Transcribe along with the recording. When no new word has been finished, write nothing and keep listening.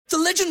The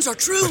legends are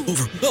true.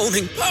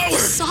 Overwhelming power!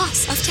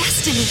 Sauce of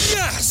destiny.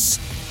 Yes!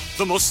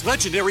 The most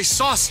legendary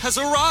sauce has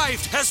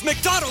arrived as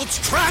McDonald's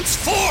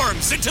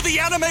transforms into the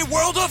anime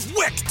world of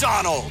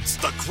WickDonald's.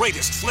 The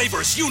greatest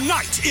flavors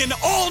unite in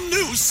all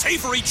new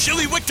savory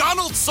chili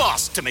McDonald's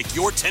sauce to make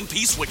your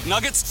 10-piece Wick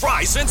Nuggets,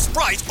 fries, and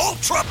Sprite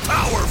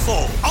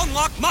ultra-powerful.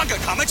 Unlock manga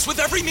comics with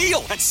every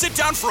meal and sit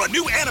down for a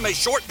new anime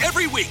short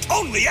every week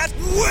only at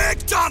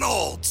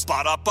WickDonald's.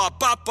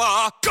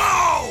 Ba-da-ba-ba-ba,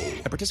 go!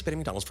 At participating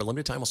McDonald's for a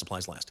limited time while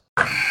supplies last.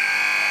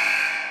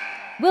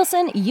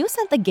 Wilson, you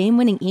sent the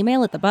game-winning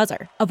email at the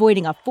buzzer,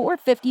 avoiding a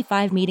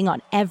 4:55 meeting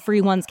on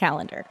everyone's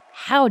calendar.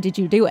 How did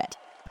you do it?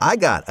 I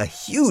got a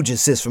huge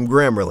assist from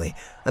Grammarly,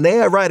 an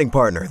AI writing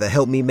partner that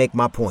helped me make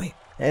my point.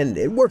 And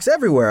it works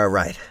everywhere I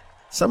write.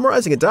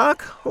 Summarizing a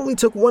doc only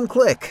took one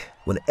click.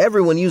 When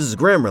everyone uses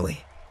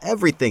Grammarly,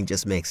 everything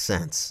just makes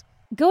sense.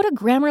 Go to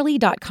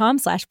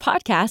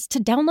Grammarly.com/podcast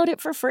to download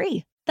it for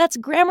free. That's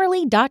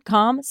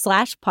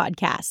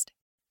Grammarly.com/podcast.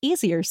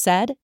 Easier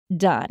said,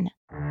 done.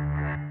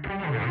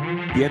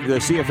 Yet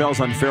the CFL's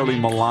unfairly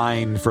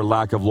maligned for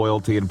lack of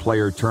loyalty and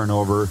player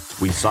turnover.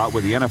 We saw it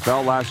with the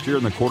NFL last year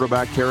in the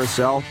quarterback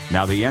carousel.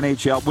 Now the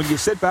NHL. When you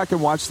sit back and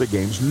watch the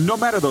games, no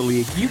matter the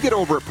league, you get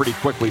over it pretty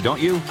quickly,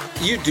 don't you?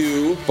 You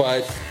do,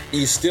 but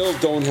you still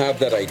don't have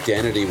that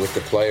identity with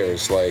the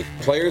players. Like,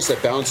 players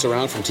that bounce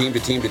around from team to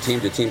team to team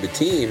to team to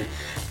team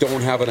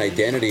don't have an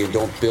identity and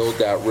don't build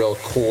that real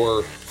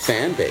core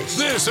fan base.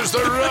 This is the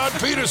Rod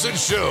Peterson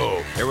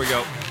Show. Here we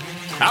go.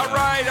 All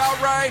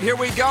right. Here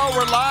we go.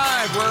 We're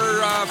live.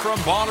 We're from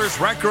Ballers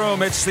Rec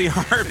Room. It's the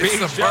RP It's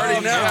the show. party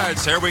now. Yeah,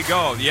 here we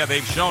go. Yeah,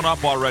 they've shown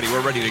up already.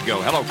 We're ready to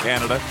go. Hello,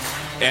 Canada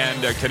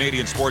and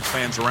Canadian sports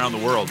fans around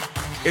the world.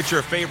 It's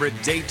your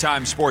favorite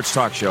daytime sports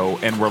talk show,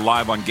 and we're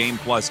live on Game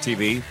Plus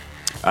TV.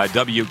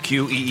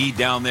 WQEE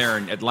down there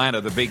in Atlanta,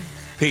 the Big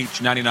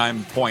Peach,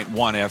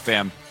 99.1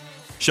 FM.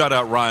 Shout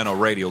out Rhino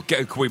Radio.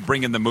 Can we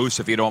bring in the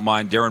Moose, if you don't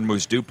mind? Darren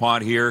Moose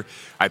DuPont here.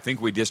 I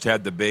think we just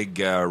had the big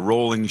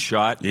rolling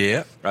shot.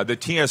 Yeah. The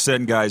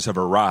TSN guys have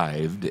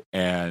arrived,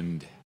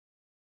 and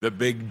the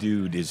big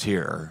dude is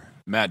here.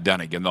 Matt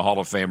Dunigan, the Hall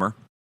of Famer.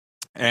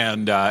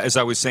 And as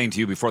I was saying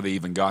to you before they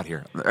even got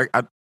here,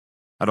 I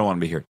don't want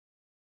to be here.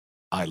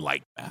 I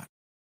like Matt.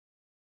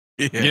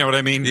 Yeah. You know what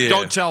I mean? Yeah.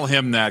 Don't tell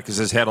him that because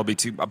his head will be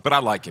too... But I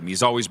like him.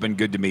 He's always been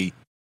good to me.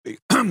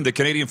 The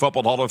Canadian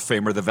Football Hall of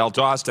Famer, the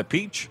Valdosta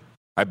Peach,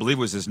 I believe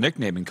was his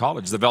nickname in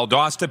college, the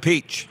Valdosta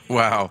Peach.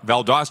 Wow.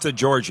 Valdosta,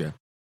 Georgia.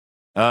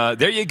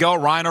 There you go,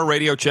 Rhino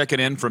Radio checking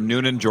in from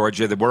Noonan,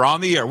 Georgia. We're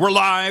on the air. We're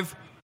live.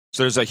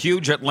 So there's a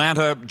huge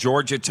Atlanta,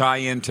 Georgia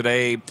tie-in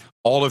today.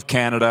 All of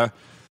Canada.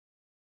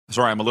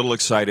 Sorry, I'm a little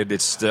excited.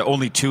 It's the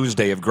only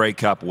Tuesday of Grey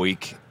Cup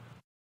week,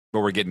 but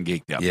we're getting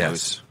geeked up.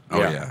 Yes. Oh,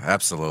 yeah,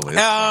 absolutely.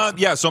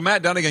 Yeah, so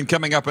Matt Dunigan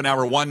coming up in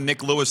hour one,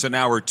 Nick Lewis in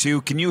hour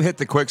two. Can you hit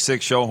the quick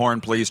six show horn,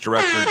 please,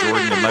 Director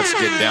Jordan, and let's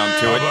get down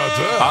to it. How about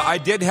that? I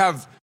did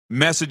have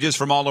messages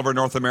from all over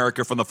North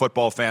America from the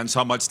football fans,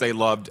 how much they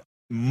loved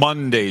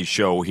Monday's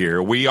show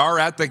here. We are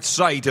at the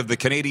site of the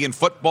Canadian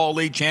Football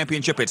League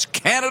Championship. It's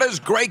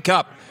Canada's Grey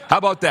Cup. How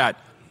about that?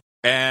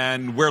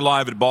 And we're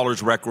live at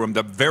Ballers Rec Room.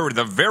 The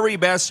very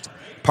best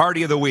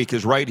party of the week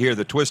is right here,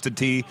 the Twisted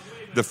Tea.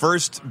 The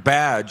first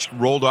badge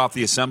rolled off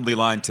the assembly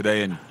line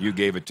today, and you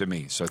gave it to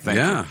me. So thank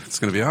you. Yeah, it's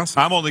going to be awesome.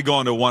 I'm only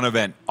going to one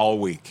event all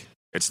week.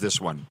 It's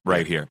this one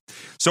right here.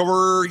 So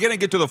we're going to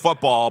get to the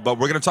football, but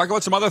we're going to talk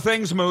about some other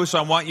things, Moose.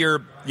 I want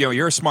you're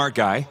a smart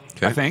guy,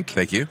 Okay. I think.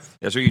 Thank you.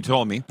 That's what you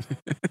told me.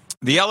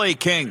 The LA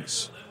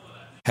Kings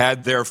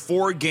had their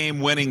 4-game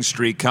winning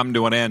streak come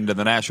to an end in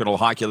the National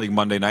Hockey League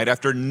Monday night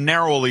after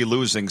narrowly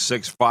losing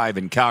 6-5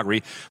 in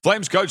Calgary.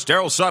 Flames coach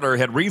Darryl Sutter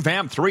had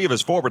revamped 3 of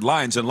his forward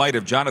lines in light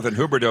of Jonathan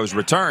Huberdeau's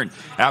return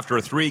after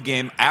a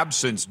 3-game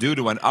absence due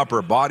to an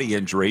upper body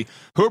injury.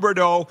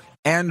 Huberdeau,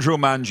 Andrew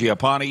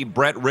Mangiapane,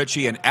 Brett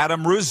Ritchie, and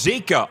Adam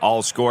Ruzicka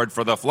all scored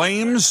for the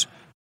Flames.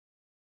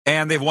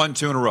 And they've won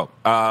 2 in a row.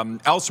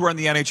 Elsewhere in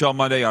the NHL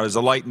Monday, it was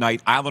a light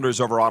night.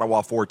 Islanders over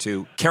Ottawa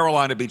 4-2.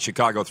 Carolina beat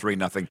Chicago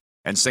 3-0.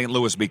 And St.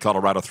 Louis beat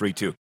Colorado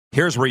 3-2.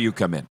 Here's where you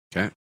come in.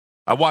 Okay.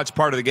 I watched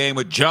part of the game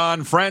with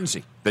John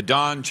Frenzy, the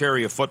Don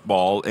Cherry of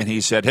football, and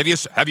he said,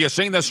 have you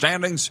seen the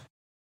standings?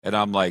 And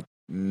I'm like,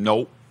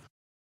 nope.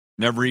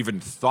 Never even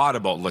thought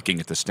about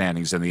looking at the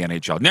standings in the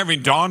NHL. Never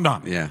even dawned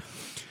on me. Yeah.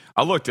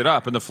 I looked it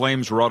up, and the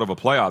Flames were out of a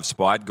playoff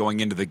spot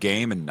going into the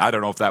game, and I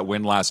don't know if that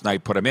win last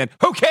night put them in.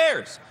 Who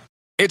cares?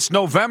 It's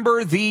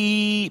November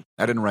I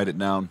didn't write it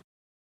down,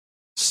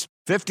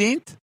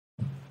 15th?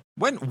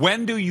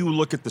 When do you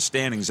look at the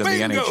standings in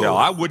Bingo! the NHL?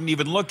 I wouldn't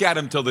even look at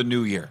them till the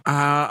new year.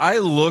 I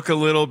look a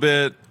little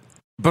bit,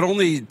 but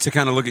only to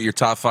kind of look at your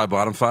top 5,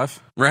 bottom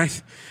 5,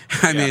 right?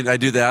 I mean, I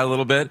do that a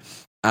little bit.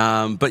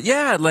 But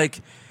yeah, like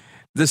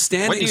the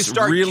standings when do you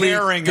start really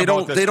caring they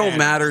about don't standings?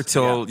 matter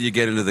till you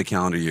get into the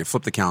calendar year.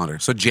 Flip the calendar.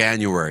 So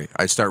January,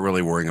 I start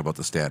really worrying about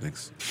the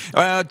standings.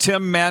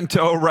 Tim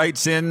Manto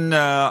writes in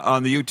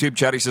on the YouTube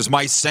chat. He says,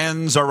 "My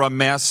Sens are a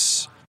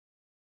mess."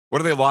 What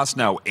have they lost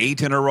now?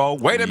 8 in a row?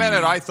 Wait a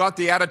minute. I thought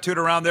the attitude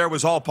around there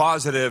was all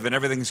positive and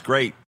everything's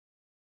great.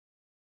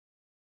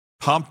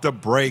 Pump the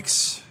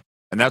brakes.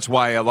 And that's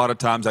why a lot of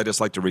times I just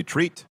like to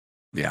retreat.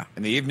 Yeah.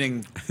 In the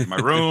evening, in my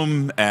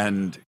room,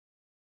 and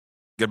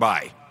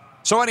goodbye.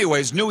 So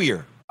anyways, New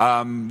Year.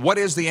 What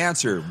is the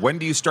answer? When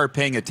do you start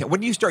paying attention?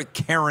 When do you start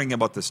caring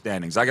about the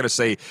standings? I got to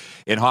say,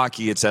 in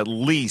hockey, it's at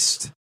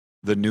least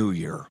the New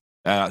Year.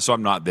 So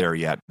I'm not there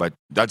yet, but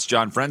that's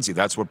John Frenzy.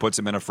 That's what puts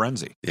him in a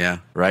frenzy. Yeah.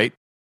 Right?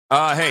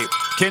 Hey,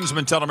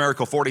 Kinsman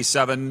Telemiracle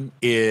 47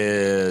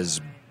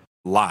 is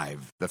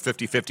live. The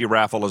 50-50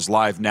 raffle is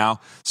live now,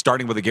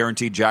 starting with a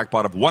guaranteed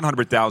jackpot of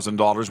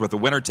 $100,000, with the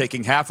winner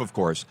taking half, of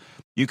course.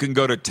 You can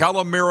go to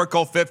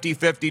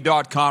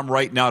telemiracle5050.com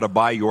right now to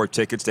buy your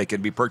tickets. They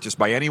can be purchased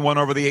by anyone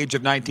over the age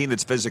of 19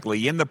 that's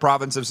physically in the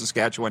province of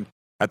Saskatchewan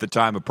at the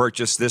time of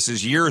purchase. This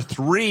is year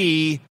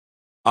 3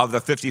 of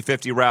the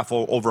 50-50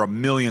 raffle. Over $1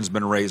 million's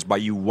been raised by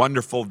you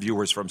wonderful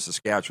viewers from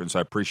Saskatchewan, so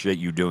I appreciate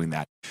you doing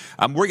that.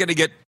 We're going to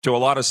get to a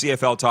lot of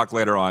CFL talk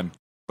later on.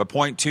 But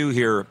point 2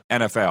 here,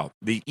 NFL.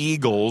 The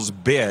Eagles'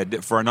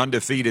 bid for an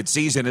undefeated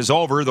season is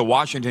over. The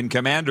Washington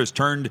Commanders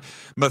turned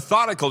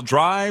methodical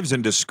drives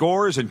into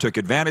scores and took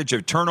advantage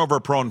of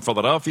turnover-prone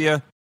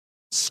Philadelphia,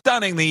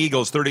 stunning the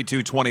Eagles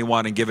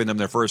 32-21 and giving them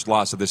their first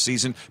loss of the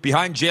season.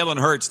 Behind Jalen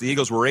Hurts, the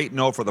Eagles were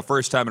 8-0 for the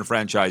first time in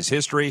franchise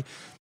history.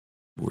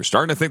 We're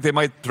starting to think they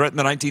might threaten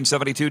the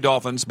 1972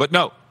 Dolphins, but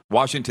no.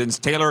 Washington's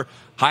Taylor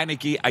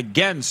Heineke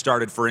again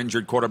started for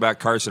injured quarterback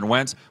Carson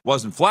Wentz.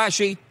 Wasn't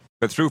flashy,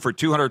 but threw for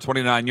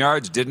 229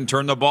 yards, didn't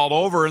turn the ball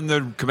over, and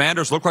the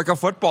Commanders looked like a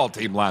football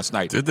team last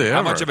night. Did they ever?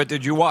 How much of it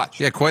did you watch?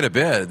 Yeah, quite a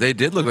bit. They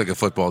did look like a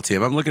football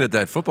team. I'm looking at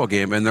that football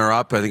game, and they're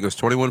up, I think it was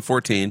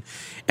 21-14.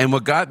 And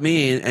what got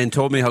me and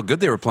told me how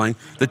good they were playing,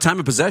 the time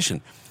of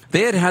possession.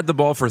 They had the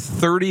ball for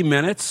 30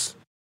 minutes,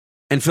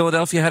 and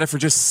Philadelphia had it for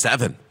just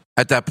 7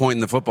 at that point in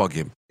the football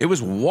game. It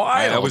was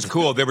wild. Yeah, that was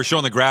cool. They were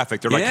showing the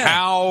graphic. They're like,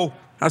 how's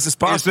this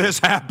possible? Is this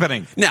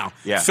happening? Now,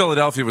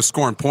 Philadelphia was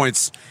scoring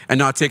points and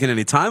not taking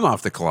any time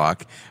off the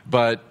clock,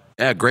 but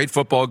great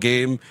football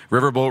game.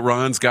 Riverboat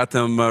runs got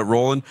them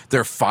rolling.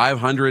 They're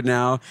 500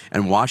 now,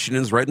 and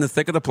Washington's right in the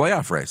thick of the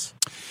playoff race.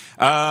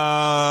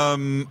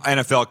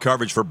 NFL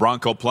coverage for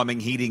Bronco Plumbing,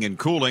 Heating, and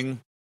Cooling.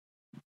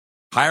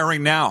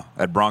 Hiring now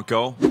at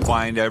Bronco.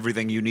 Find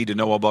everything you need to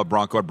know about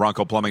Bronco at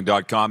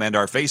broncoplumbing.com and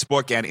our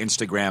Facebook and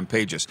Instagram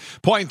pages.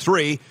 Point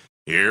 3,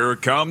 here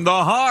come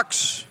the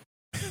Hawks.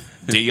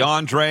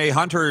 DeAndre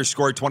Hunter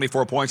scored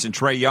 24 points, and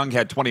Trae Young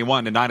had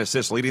 21 and 9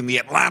 assists, leading the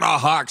Atlanta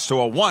Hawks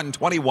to a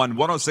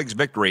 121-106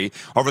 victory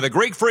over the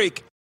Greek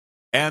Freak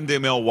and the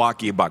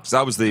Milwaukee Bucks.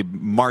 That was the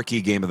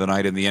marquee game of the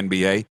night in the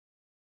NBA.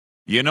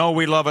 You know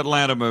we love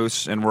Atlanta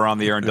Moose, and we're on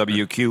the air in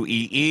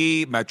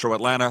WQEE, Metro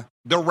Atlanta.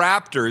 The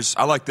Raptors,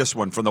 I like this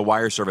one from the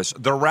Wire Service.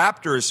 The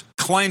Raptors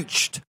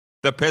clinched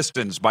the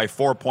Pistons by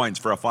 4 points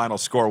for a final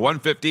score,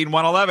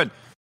 115-111. Have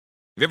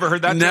you ever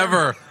heard that?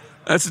 Never.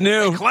 That's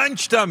new. They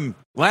clinched them.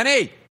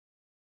 Lenny.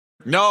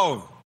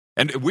 No.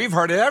 And we've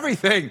heard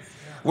everything.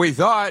 We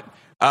thought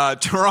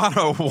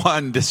Toronto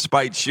won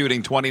despite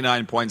shooting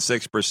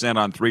 29.6%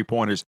 on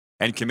three-pointers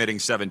and committing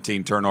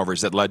 17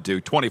 turnovers that led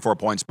to 24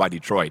 points by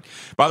Detroit.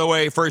 By the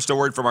way, first a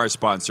word from our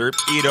sponsor,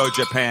 Ito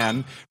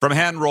Japan. From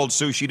hand-rolled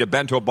sushi to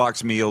bento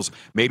box meals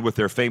made with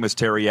their famous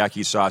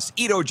teriyaki sauce,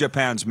 Ito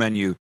Japan's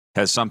menu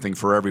has something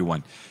for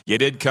everyone. You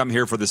did come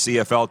here for the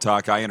CFL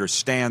talk. I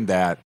understand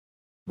that.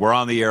 We're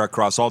on the air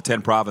across all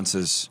 10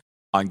 provinces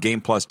on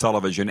Game Plus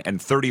television and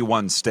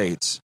 31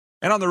 states.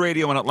 And on the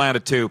radio in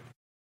Atlanta, too.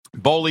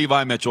 Bo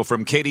Levi Mitchell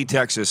from Katy,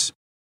 Texas,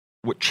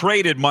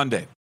 traded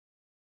Monday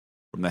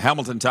from the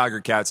Hamilton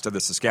Tiger Cats to the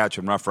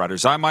Saskatchewan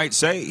Roughriders. I might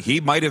say he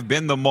might have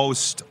been the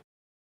most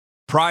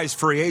prized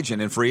free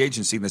agent in free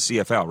agency in the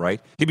CFL,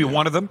 right? He'd be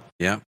one of them.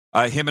 Yeah.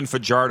 Him and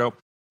Fajardo.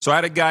 So I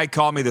had a guy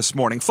call me this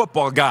morning,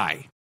 football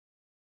guy.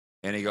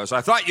 And he goes,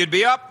 I thought you'd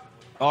be up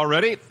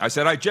already. I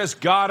said, I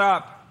just got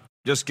up.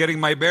 Just getting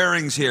my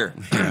bearings here.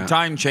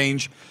 Time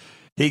change.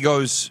 He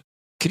goes,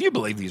 can you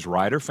believe these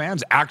Rider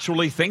fans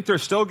actually think they're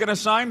still going to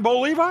sign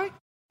Bo Levi?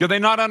 Do they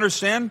not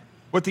understand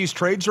what these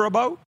trades are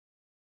about?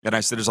 And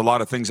I said, there's a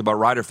lot of things about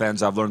Rider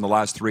fans I've learned the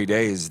last 3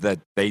 days that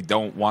they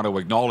don't want to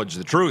acknowledge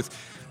the truth.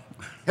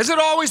 Has it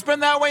always been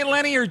that way,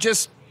 Lenny, or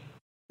just...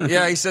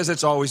 Yeah, he says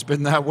it's always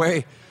been that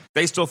way.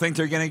 They still think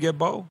they're going to get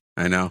Bo.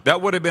 I know.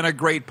 That would have been a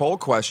great poll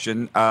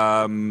question.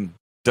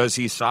 Does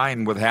he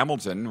sign with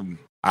Hamilton?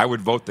 I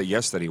would vote that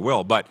yes, that he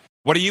will. But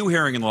what are you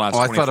hearing in the last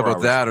 24 hours? I thought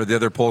about that, or the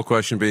other poll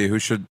question be,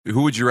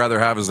 who would you rather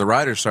have as the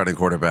Riders starting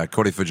quarterback,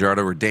 Cody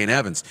Fajardo or Dane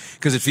Evans?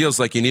 Because it feels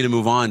like you need to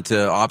move on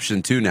to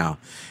option 2 now.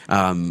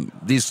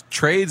 These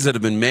trades that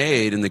have been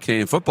made in the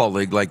Canadian Football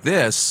League like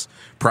this,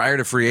 prior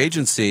to free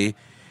agency,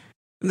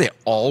 they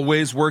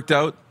always worked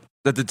out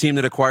that the team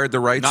that acquired the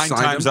rights 9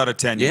 times out of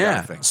 10,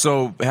 yeah.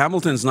 So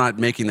Hamilton's not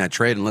making that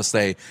trade unless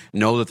they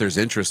know that there's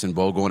interest in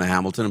Bo going to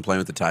Hamilton and playing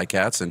with the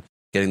Ticats and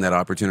getting that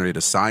opportunity to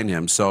sign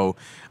him. So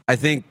I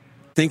think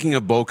thinking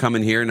of Bo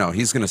coming here, no,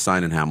 he's going to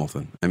sign in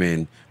Hamilton. I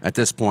mean, at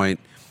this point,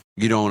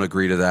 you don't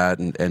agree to that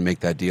and make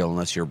that deal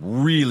unless you're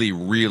really,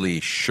 really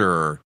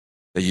sure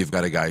that you've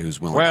got a guy who's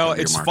willing. Well,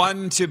 to it's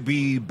fun to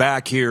be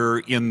back here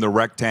in the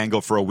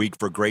rectangle for a week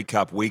for Grey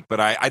Cup week, but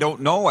I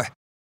don't know.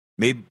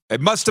 Maybe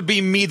it must have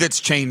been me that's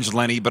changed,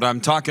 Lenny, but I'm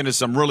talking to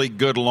some really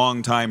good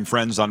longtime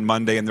friends on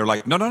Monday, and they're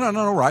like, no,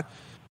 Rod.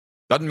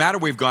 Doesn't matter.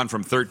 We've gone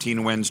from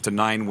 13 wins to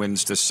 9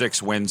 wins to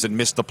 6 wins and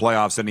missed the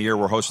playoffs in a year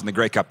we're hosting the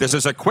Grey Cup. This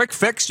is a quick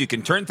fix. You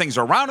can turn things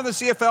around in the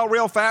CFL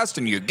real fast,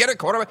 and you get a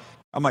quarterback.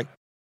 I'm like,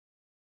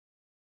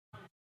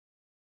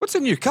 what's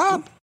in your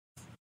cup?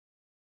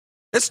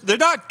 It's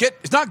not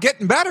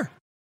getting better.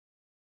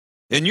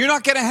 And you're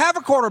not going to have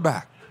a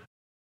quarterback.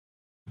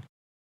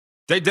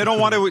 They don't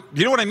want to,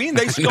 you know what I mean?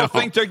 They still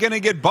think they're going to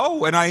get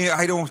Bo, and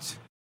I don't.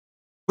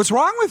 What's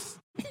wrong with?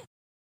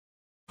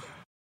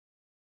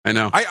 I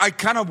know. I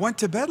kind of went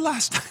to bed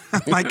last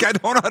night. Like, I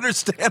don't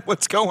understand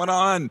what's going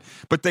on,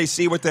 but they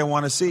see what they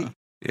want to see.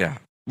 Yeah.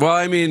 Well,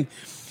 I mean,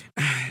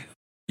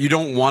 you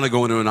don't want to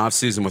go into an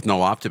offseason with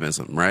no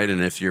optimism, right?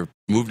 And if you're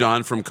moved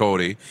on from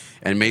Cody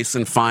and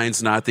Mason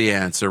Fine's not the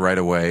answer right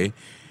away,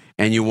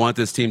 and you want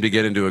this team to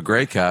get into a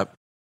Grey Cup,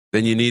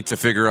 then you need to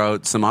figure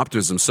out some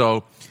optimism.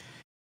 So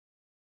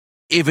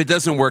if it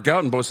doesn't work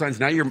out on both sides,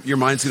 now your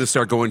mind's going to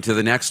start going to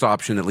the next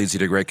option that leads you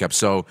to Grey Cup.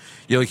 So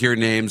you'll hear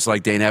names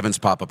like Dane Evans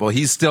pop up. Well,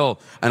 he's still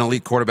an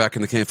elite quarterback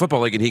in the Canadian Football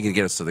League, and he can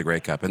get us to the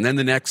Grey Cup. And then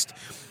the next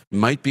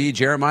might be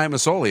Jeremiah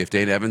Masoli if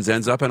Dane Evans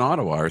ends up in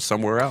Ottawa or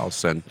somewhere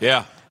else. And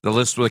yeah,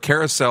 the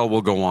carousel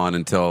will go on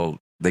until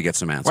they get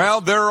some answers. Well,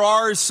 there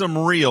are some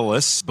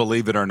realists,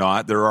 believe it or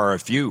not. There are a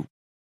few.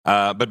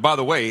 But by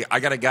the way,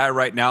 I got a guy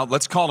right now.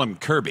 Let's call him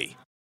Kirby.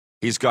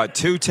 He's got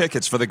 2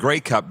 tickets for the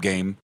Grey Cup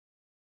game.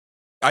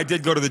 I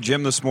did go to the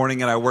gym this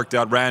morning, and I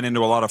ran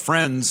into a lot of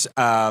friends,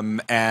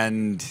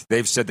 and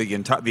they've said the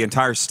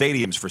entire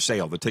stadium's for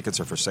sale. The tickets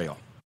are for sale.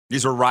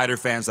 These are Rider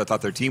fans that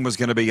thought their team was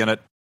going to be in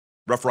it.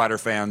 Rough Rider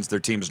fans, their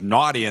team's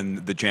not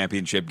in the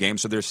championship game,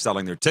 so they're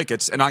selling their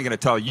tickets. And I'm going to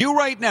tell you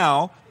right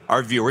now,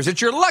 our viewers, it's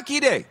your lucky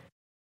day.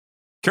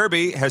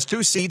 Kirby has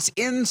 2 seats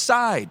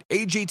inside.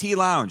 AGT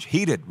Lounge,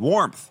 heated,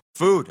 warmth,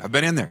 food. I've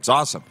been in there. It's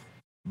awesome.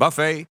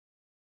 Buffet.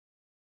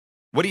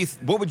 What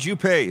would you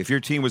pay if your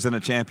team was in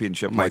a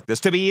championship like this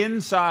to be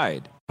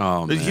inside?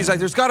 Oh, man. He's like,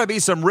 there's got to be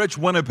some rich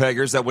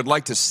Winnipeggers that would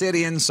like to sit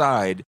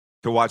inside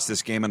to watch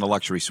this game in the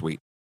luxury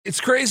suite.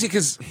 It's crazy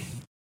because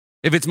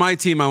if it's my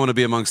team, I want to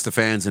be amongst the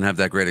fans and have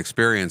that great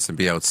experience and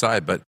be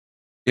outside. But,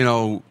 you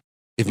know,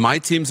 if my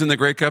team's in the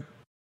Grey Cup,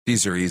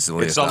 these are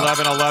easily. It's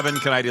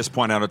 11-11. Can I just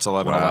point out it's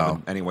 11-11?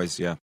 Wow. Anyways,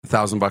 yeah.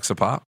 $1,000 a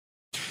pop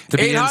to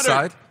be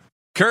inside.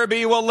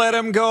 Kirby will let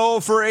him go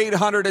for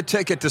 $800 a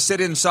ticket to sit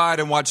inside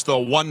and watch the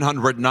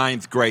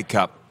 109th Grey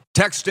Cup.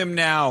 Text him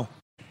now,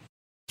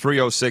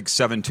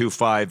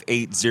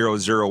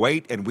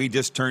 306-725-8008, and we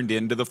just turned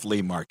into the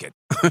flea market.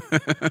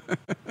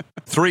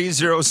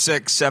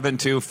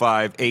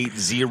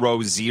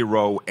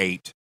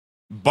 306-725-8008.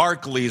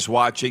 Barkley's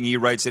watching. He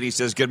writes it. He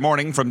says, good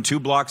morning from 2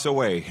 blocks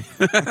away.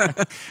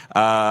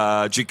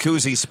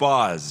 Jacuzzi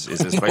Spas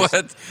is his face.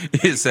 What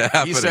is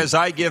happening? He says,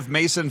 I give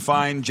Mason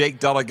Fine, Jake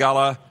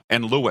Delagala,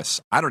 and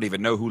Lewis. I don't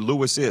even know who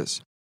Lewis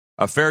is.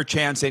 A fair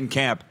chance in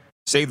camp.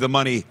 Save the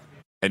money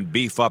and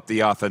beef up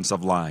the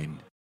offensive line.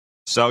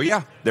 So,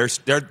 yeah,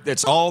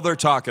 that's all they're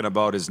talking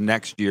about is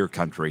next year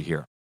country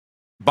here.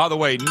 By the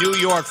way, New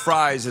York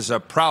Fries is a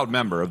proud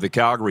member of the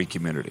Calgary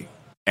community.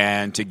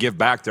 And to give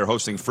back, they're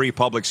hosting free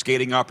public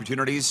skating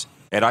opportunities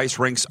at ice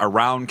rinks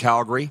around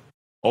Calgary.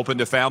 Open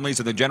to families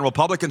and the general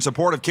public in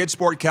support of Kids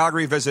Sport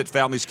Calgary. Visit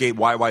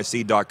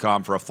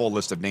FamilySkateYYC.com for a full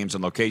list of names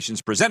and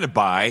locations presented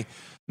by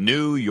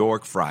New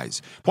York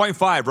Fries. Point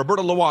 5,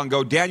 Roberto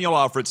Luongo, Daniel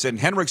Alfredson,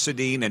 Henrik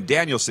Sedin, and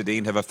Daniel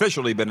Sedin have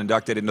officially been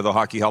inducted into the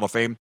Hockey Hall of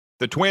Fame.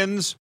 The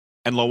Twins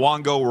and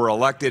Luongo were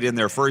elected in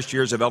their first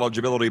years of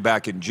eligibility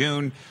back in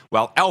June,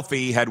 while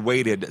Alfie had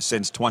waited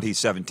since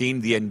 2017.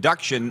 The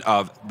induction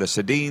of the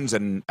Sedins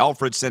and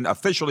Alfredson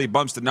officially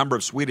bumps the number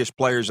of Swedish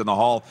players in the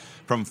Hall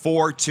from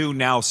 4 to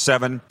now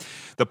 7.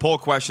 The poll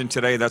question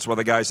today, that's why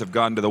the guys have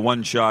gone to the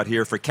one shot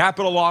here. For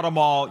Capital Auto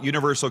Mall,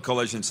 Universal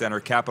Collision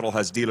Center, Capital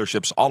has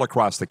dealerships all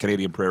across the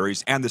Canadian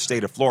prairies and the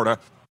state of Florida.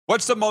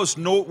 What's the most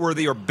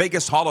noteworthy or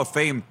biggest Hall of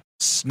Fame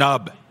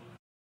snub?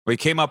 We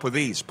came up with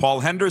these. Paul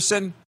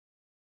Henderson,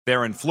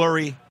 Theron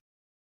Fleury,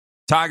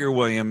 Tiger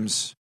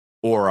Williams,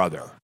 or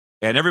other.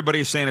 And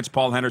everybody's saying it's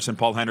Paul Henderson.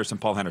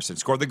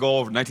 Scored the goal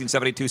of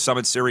 1972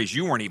 Summit Series.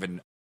 You weren't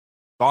even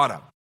thought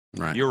of.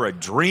 Right. You're a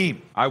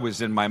dream. I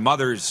was in my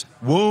mother's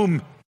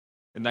womb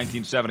in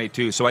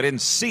 1972, so I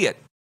didn't see it.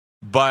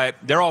 But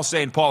they're all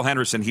saying Paul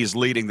Henderson, he's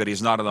leading, that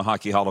he's not in the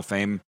Hockey Hall of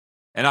Fame.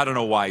 And I don't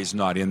know why he's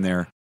not in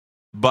there.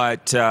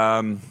 But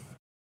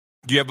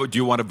do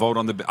you want to vote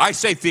on the... I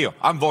say Theo.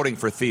 I'm voting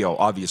for Theo,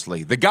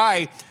 obviously. The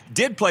guy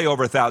did play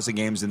over 1,000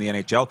 games in the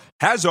NHL,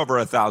 has over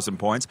 1,000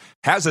 points,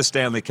 has a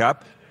Stanley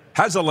Cup,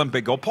 has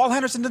Olympic gold. Paul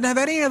Henderson didn't have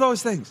any of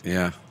those things.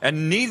 Yeah.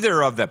 And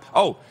neither of them.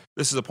 Oh,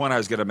 this is a point I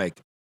was going to make.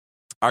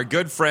 Our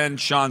good friend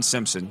Sean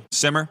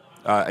Simmer,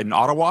 in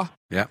Ottawa,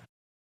 yeah,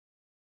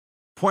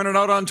 pointed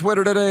out on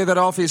Twitter today that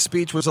Alfie's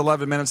speech was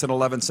 11 minutes and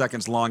 11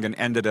 seconds long and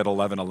ended at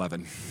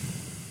 11:11.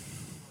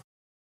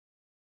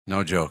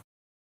 No joke.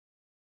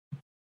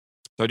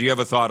 So do you have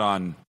a thought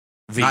on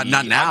Not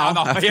now.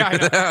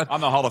 On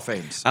the Hall of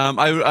Fames.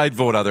 I'd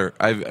vote other.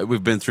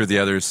 We've been through the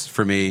others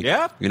for me.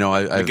 Yeah?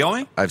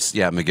 McGillney?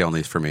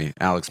 McGillney for me.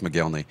 Alex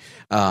McGillney.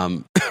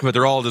 But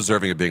they're all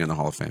deserving of being in the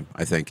Hall of Fame,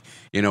 I think.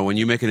 When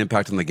you make an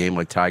impact on the game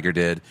like Tiger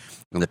did,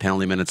 and the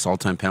penalty minutes,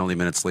 all-time penalty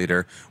minutes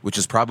leader, which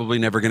is probably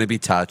never going to be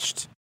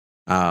touched,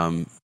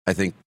 I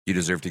think you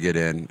deserve to get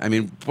in. I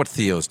mean, what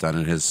Theo's done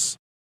in his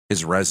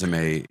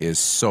resume is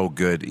so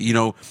good.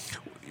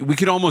 We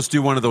could almost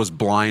do one of those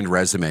blind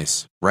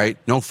resumes, right?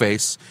 No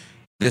face.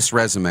 This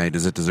resume,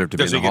 does it deserve to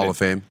be in the Hall of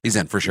Fame? He's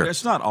in, for sure.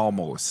 It's not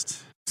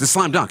almost. It's a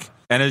slam dunk.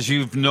 And as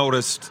you've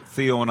noticed,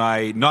 Theo and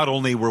I, not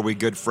only were we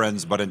good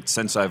friends, but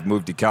since I've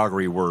moved to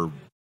Calgary, we're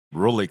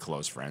really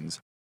close friends.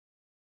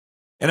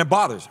 And it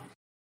bothers him.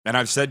 And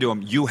I've said to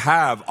him, you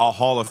have a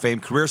Hall of Fame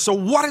career, so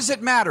what does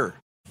it matter?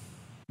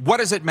 What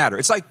does it matter?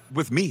 It's like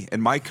with me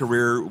and my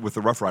career with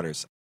the Rough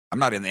Riders. I'm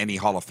not in any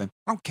Hall of Fame.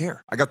 I don't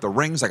care. I got the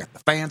rings. I got the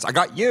fans. I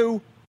got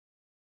you.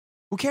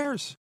 Who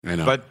cares? I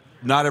know. But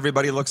not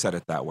everybody looks at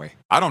it that way.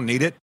 I don't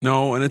need it.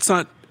 No, and it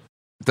doesn't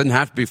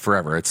have to be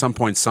forever. At some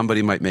point,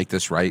 somebody might make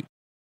this right.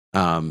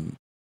 And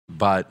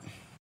Paul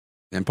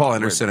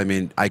Henderson, I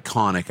mean,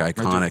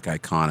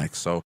 iconic.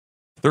 So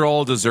they're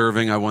all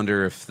deserving. I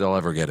wonder if they'll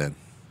ever get in.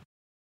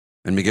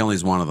 And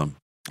McGillney's one of them.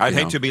 I'd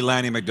hate to be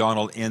Lanny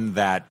McDonald in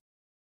that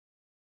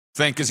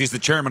thing because he's the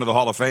chairman of the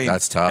Hall of Fame.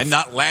 That's tough. And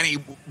not Lanny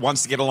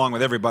wants to get along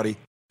with everybody.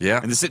 Yeah.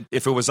 And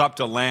if it was up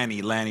to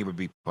Lanny would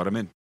be put him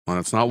in. Well,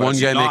 it's not one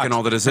guy making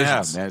all the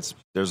decisions. Yeah,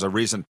 there's a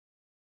reason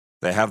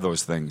they have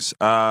those things.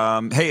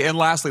 Hey, and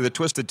lastly, the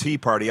Twisted Tea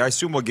Party. I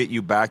assume we'll get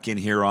you back in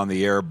here on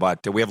the air, but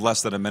we have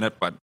less than a minute,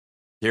 but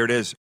here it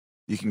is.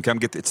 You can come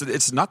get it.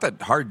 It's not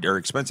that hard or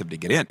expensive to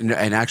get in.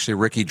 And actually,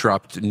 Ricky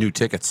dropped new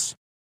tickets.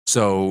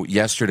 So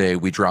yesterday,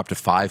 we dropped a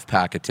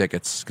 5-pack of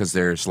tickets because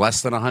there's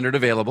less than 100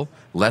 available,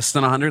 less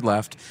than 100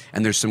 left,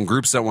 and there's some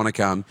groups that want to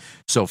come.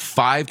 So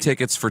 5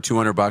 tickets for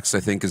 $200, I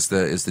think, is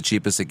the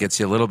cheapest. It gets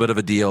you a little bit of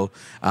a deal.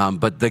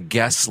 But the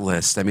guest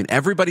list, I mean,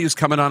 everybody who's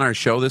coming on our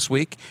show this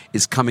week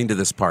is coming to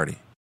this party.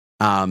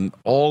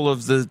 All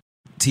of the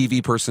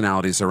TV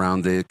personalities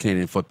around the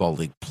Canadian Football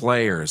League,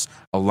 players,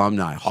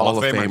 alumni, Hall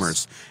of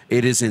Famers.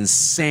 It is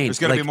insane. There's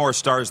going to be more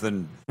stars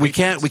than we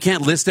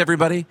can't list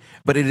everybody,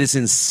 but it is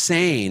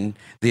insane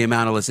the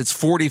amount of lists. It's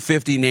 40,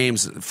 50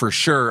 names for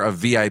sure of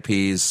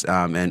VIPs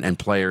and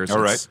players. All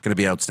right. It's going to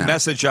be outstanding.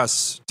 Message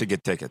us to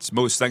get tickets.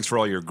 Moose, thanks for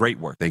all your great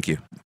work. Thank you.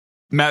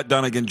 Matt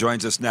Dunigan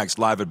joins us next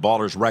live at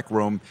Ballers Rec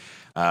Room,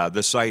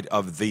 the site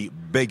of the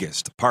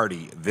biggest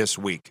party this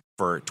week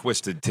for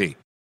Twisted Tea.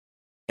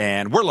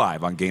 And we're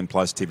live on Game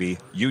Plus TV,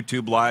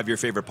 YouTube Live, your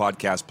favorite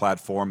podcast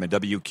platform, and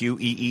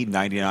WQEE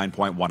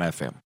 99.1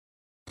 FM.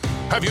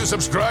 Have you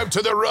subscribed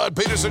to The Rod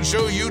Peterson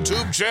Show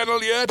YouTube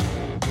channel yet?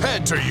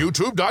 Head to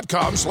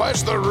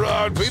youtube.com/The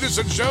Rod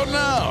Peterson Show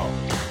now.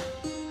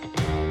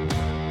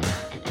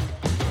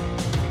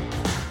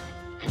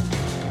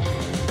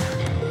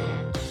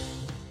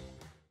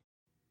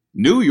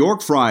 New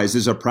York Fries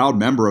is a proud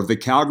member of the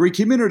Calgary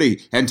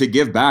community, and to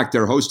give back,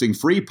 they're hosting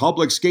free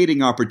public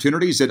skating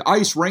opportunities at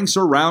ice rinks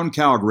around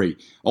Calgary.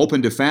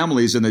 Open to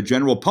families and the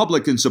general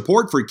public in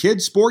support for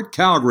Kids Sport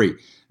Calgary.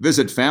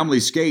 Visit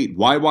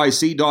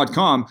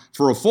FamilySkateYYC.com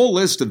for a full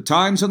list of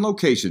times and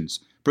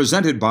locations.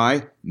 Presented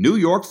by New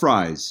York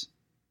Fries.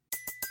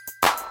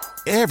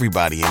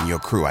 Everybody in your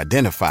crew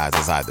identifies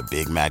as either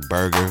Big Mac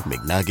Burger,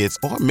 McNuggets,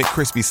 or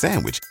McCrispy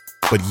Sandwich.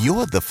 But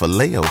you're the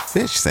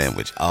Filet-O-Fish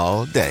Sandwich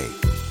all day.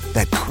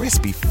 That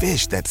crispy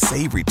fish, that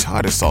savory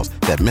tartar sauce,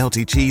 that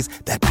melty cheese,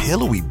 that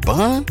pillowy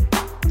bun.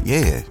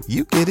 Yeah,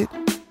 you get it.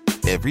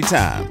 Every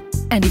time.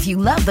 And if you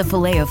love the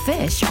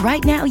Filet-O-Fish,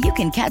 right now you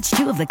can catch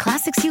 2 of the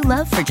classics you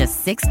love for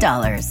just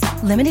 $6.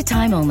 Limited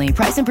time only.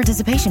 Price and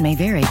participation may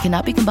vary.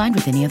 Cannot be combined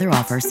with any other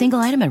offer. Single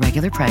item at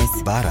regular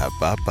price.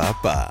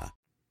 Ba-da-ba-ba-ba.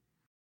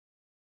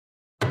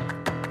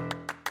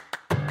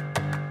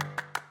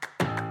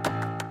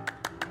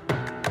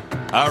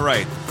 All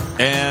right,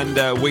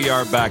 and we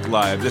are back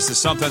live. This is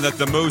something that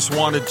the Moose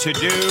wanted to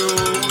do.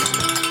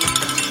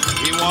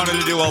 He wanted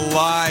to do a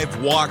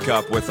live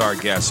walk-up with our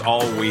guests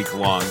all week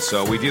long,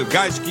 so we do.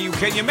 Guys,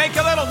 can you make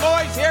a little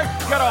noise here?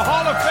 Got a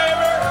Hall of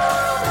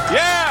Famer?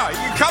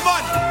 Yeah, come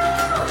on.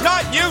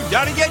 Not you,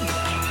 Dunigan.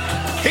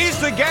 He's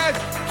the guest.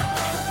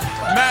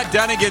 Matt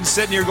Dunigan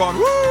sitting here going,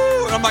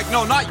 woo, and I'm like,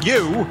 no, not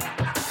you.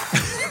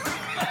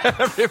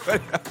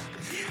 Everybody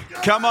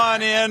come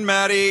on in,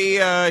 Matty.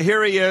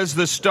 Here he is,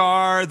 the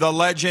star, the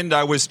legend.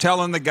 I was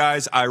telling the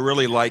guys I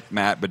really like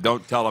Matt, but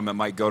don't tell him it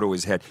might go to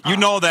his head. You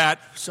know that.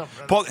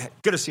 Paul,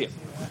 good to see you.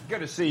 Good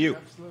to see you.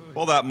 Absolutely.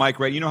 Pull that mic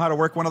right. You know how to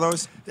work one of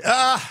those?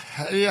 Yeah.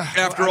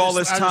 After all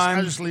this time?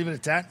 I just leave it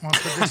at that. Want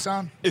to put this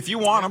on? If you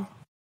want them,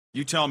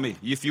 you tell me.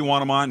 If you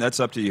want them on, that's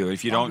up to you.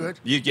 If you don't, good.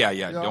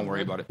 Don't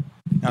worry about it.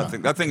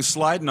 That thing's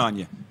sliding on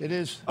you. It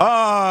is.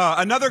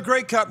 Another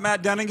great cup,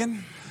 Matt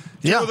Dunigan.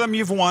 Two of them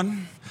you've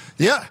won.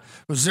 Yeah.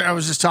 I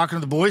was just talking to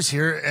the boys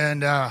here,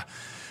 and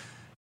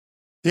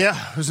Yeah,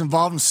 I was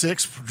involved in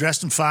 6,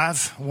 dressed in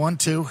 5, 1,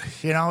 2.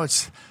 You know,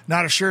 it's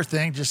not a sure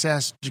thing. Just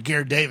ask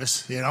Jaguar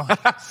Davis. You know,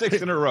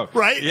 6 in a row,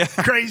 right? Yeah,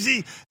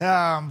 crazy.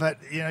 But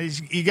you know,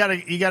 you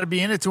gotta be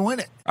in it to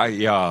win it.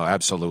 Yeah,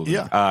 absolutely.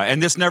 Yeah.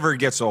 And this never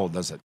gets old,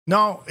 does it?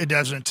 No, it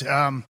doesn't.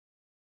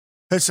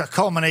 It's a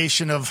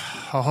culmination of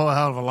a whole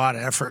hell of a lot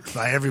of effort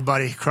by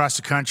everybody across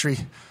the country,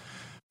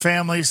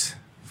 families,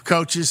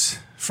 coaches,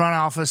 front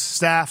office,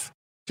 staff,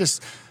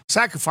 just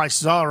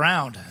sacrifices all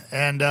around.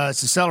 And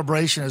it's a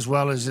celebration as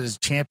well as a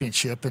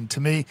championship. And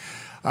to me,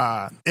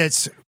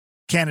 it's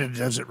Canada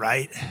does it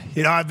right.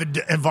 You know, I've been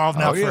involved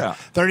now for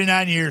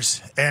 39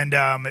 years, and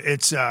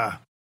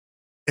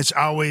it's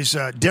always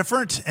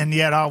different and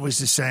yet always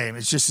the same.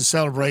 It's just a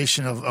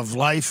celebration of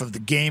life, of the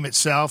game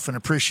itself, and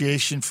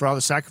appreciation for all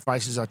the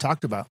sacrifices I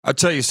talked about. I'll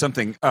tell you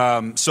something.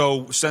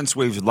 So since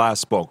we've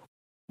last spoke,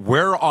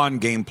 we're on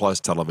Game Plus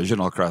television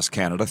all across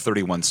Canada,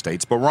 31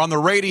 states, but we're on the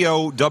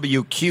radio,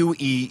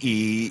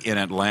 WQEE in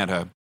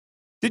Atlanta.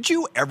 Did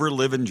you ever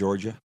live in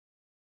Georgia?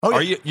 Oh,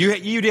 yeah.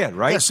 You did,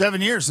 right? Yeah, 7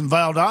 years in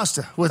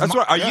Valdosta. That's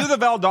right. Are you the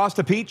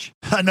Valdosta Peach?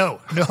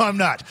 No, I'm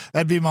not.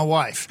 That'd be my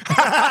wife.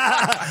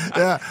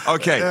 Yeah.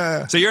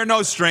 Okay. So you're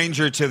no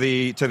stranger to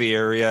the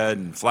area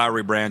and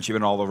Flowery Branch,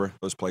 even all over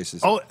those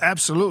places. Oh,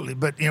 absolutely.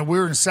 But you know, we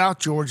were in South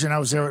Georgia, and I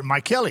was there with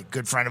Mike Kelly,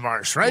 good friend of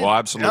ours, right? Well,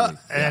 absolutely.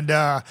 And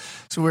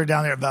so we were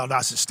down there at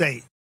Valdosta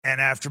State, and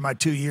after my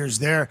 2 years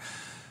there,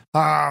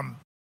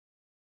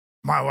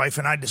 my wife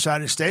and I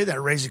decided to stay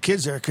there, raise the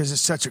kids there, because it's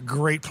such a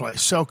great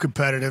place, so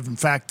competitive. In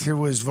fact, it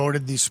was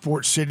voted the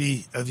sports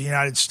city of the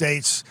United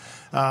States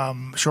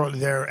shortly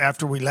there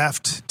after we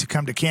left to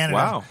come to Canada.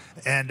 Wow.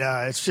 And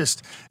it's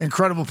just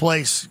incredible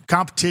place,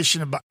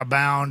 competition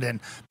abound,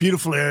 and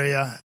beautiful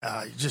area.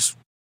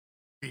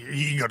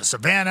 You can go to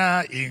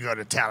Savannah, you can go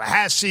to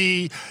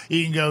Tallahassee,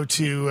 you can go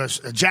to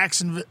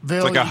Jacksonville.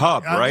 It's like a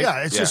hub, right?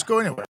 Yeah, it's just go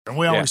anywhere. And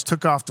we always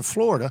took off to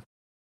Florida.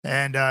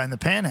 And in the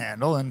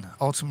Panhandle, and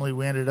ultimately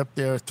we ended up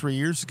there 3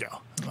 years ago.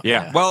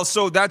 Yeah. Well,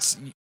 so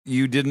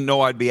you didn't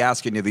know I'd be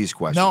asking you these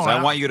questions. No,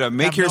 I want you to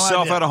make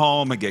yourself at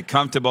home and get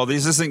comfortable.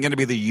 This isn't going to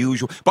be the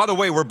usual. By the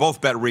way, we're both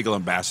Bet Regal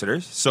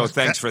ambassadors, so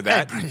thanks for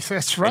that.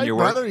 That's right,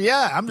 brother.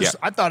 Yeah,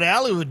 I thought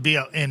Allie would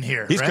be in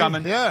here. He's right?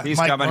 coming. Yeah, he's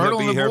Mike coming. Myrtle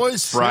He'll be here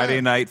boys. Friday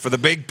night for the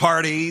big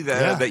party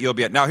that you'll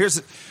be at. Now,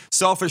 here's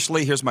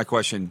my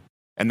question,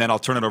 and then I'll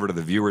turn it over to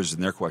the viewers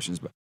and their questions.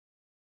 But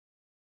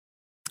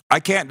I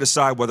can't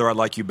decide whether I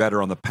like you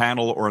better on the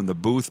panel or in the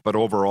booth, but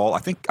overall, I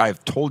think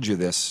I've told you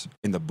this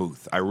in the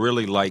booth. I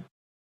really like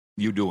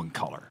you doing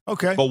color.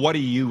 Okay. But what do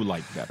you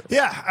like better?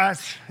 Yeah,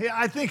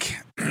 I think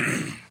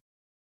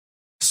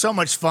so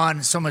much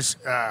fun, so much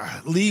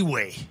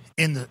leeway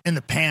in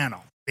the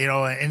panel, you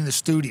know, in the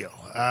studio.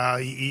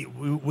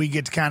 We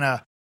get to kind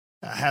of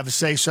have a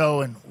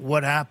say-so in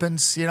what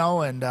happens, you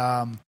know,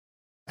 and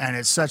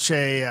it's such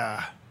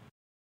a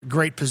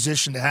great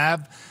position to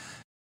have.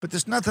 But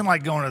there's nothing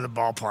like going to the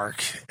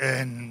ballpark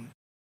and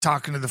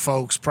talking to the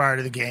folks prior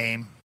to the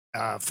game,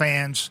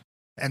 fans,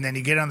 and then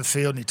you get on the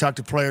field and you talk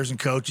to players and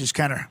coaches,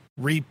 kind of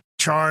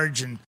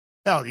recharge. And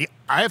hell,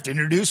 I have to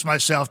introduce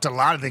myself to a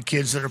lot of the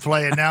kids that are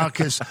playing now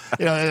because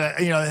you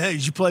know, hey,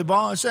 did you play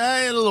ball? I say,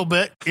 hey, a little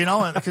bit, you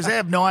know, because they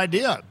have no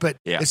idea. But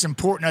it's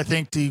important, I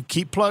think, to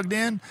keep plugged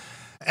in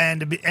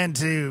and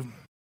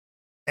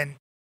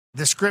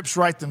the scripts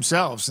write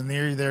themselves, and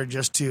they're there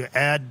just to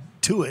add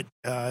to it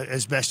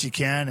as best you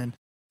can. And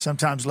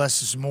sometimes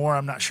less is more.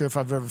 I'm not sure if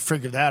I've ever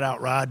figured that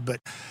out, Rod. But,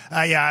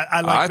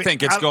 I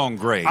think it's going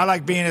great. I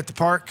like being at the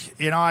park.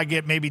 You know, I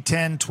get maybe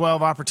 10,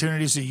 12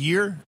 opportunities a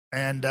year.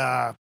 And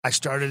I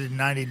started in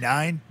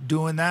 99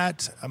 doing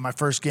that. My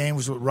first game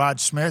was with Rod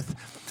Smith.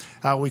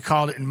 We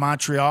called it in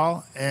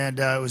Montreal. And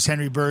it was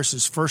Henry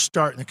Burris's first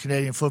start in the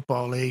Canadian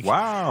Football League.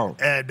 Wow.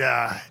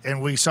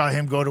 And we saw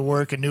him go to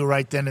work and knew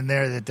right then and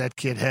there that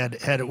kid had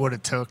it what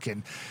it took.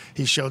 And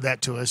he showed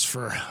that to us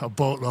for a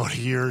boatload of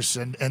years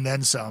and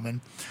then some. And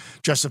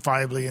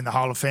justifiably in the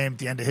Hall of Fame at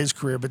the end of his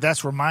career. But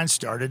that's where mine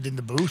started, in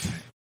the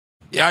booth.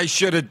 Yeah, I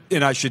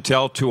should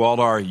tell to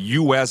all our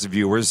U.S.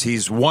 viewers,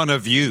 he's one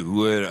of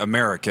you,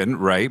 American,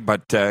 right?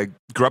 But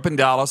grew up in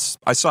Dallas.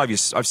 I've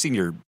seen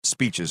your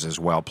speeches as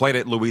well. Played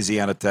at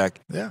Louisiana Tech.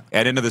 Yeah.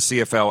 And into the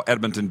CFL,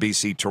 Edmonton,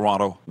 BC,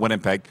 Toronto,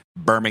 Winnipeg,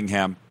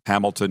 Birmingham,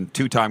 Hamilton,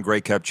 two-time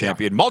Grey Cup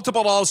champion,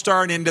 multiple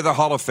All-Star, and into the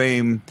Hall of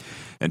Fame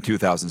in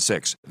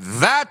 2006.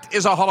 That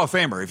is a Hall of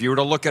Famer. If you were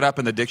to look it up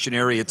in the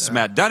dictionary, it's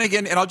Matt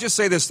Dunigan. And I'll just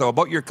say this, though,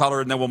 about your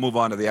color, and then we'll move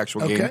on to the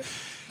actual game.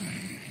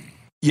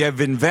 You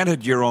have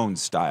invented your own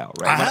style,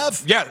 right? I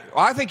have? Yeah,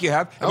 I think you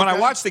have. And when I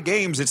watch the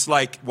games, it's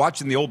like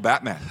watching the old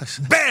Batman.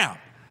 Bam!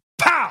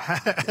 Pow!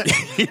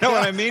 Yeah. You know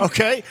what I mean?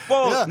 Okay.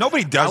 Well,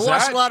 nobody does that. I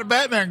watched a lot of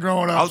Batman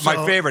growing up. That was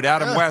my favorite,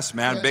 Adam West,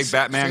 man. Big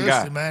Batman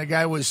guy. Man, the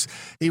guy was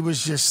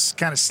just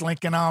kind of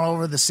slinking all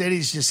over the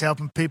cities, just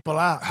helping people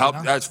out.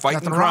 That's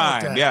fighting Nothing wrong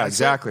with crime. that. Yeah, That's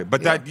exactly. it.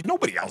 But that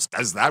nobody else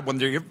does that when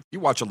you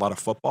watch a lot of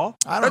football.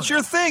 That's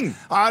your thing.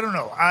 I don't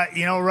know.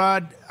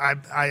 Rod,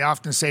 I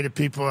often say to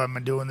people, I've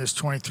been doing this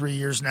 23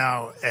 years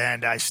now,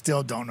 and I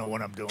still don't know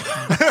what I'm doing.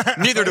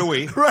 Neither do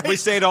we. Right. We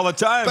say it all the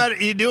time.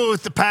 But you do it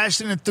with the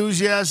passion,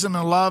 enthusiasm,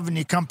 and love, and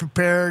you come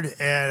prepared.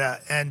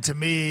 And to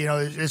me,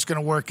 it's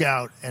going to work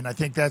out. And I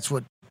think that's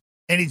what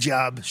any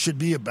job should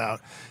be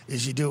about,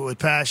 is you do it with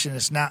passion.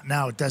 It's not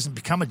now. It doesn't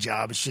become a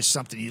job. It's just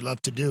something you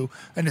love to do.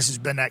 And this has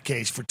been that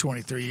case for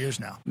 23 years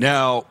now.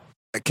 Now,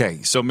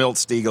 okay, so Milt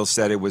Stegall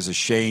said it was a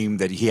shame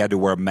that he had to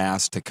wear a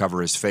mask to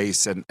cover his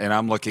face, and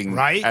I'm looking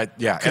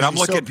at and I'm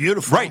looking so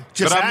beautiful, right,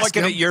 just but I'm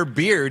looking him. at your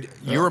beard.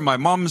 You were my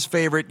mom's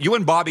favorite. You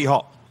and Bobby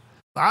Hall.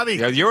 Bobby,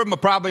 you're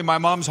probably my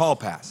mom's hall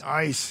pass.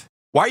 Nice.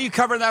 Why are you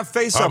covering that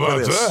face up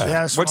with this?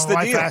 Yes, what's my the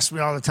wife deal? asks me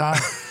all the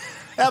time.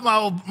 Yeah,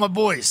 my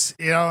boys,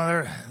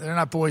 they're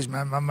not boys,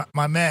 man.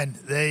 My men,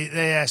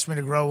 they asked me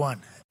to grow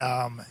one,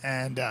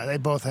 and they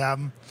both have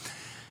them.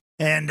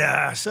 And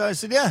so I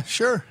said, yeah,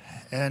 sure.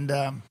 And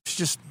it's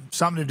just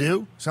something to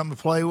do, something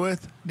to play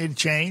with. Need to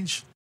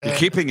change. You're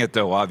keeping it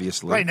though,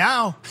 obviously. Right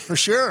now, for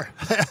sure.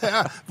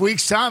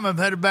 Week's time, I'm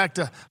headed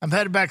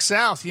back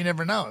south. You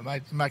never know;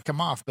 it might come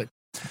off. But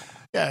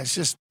yeah, it's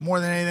just more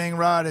than anything,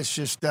 Rod. It's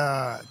just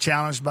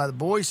challenged by the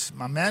boys,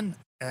 my men,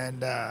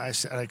 and I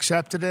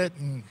accepted it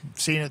and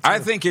seen it through. I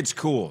think it's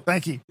cool.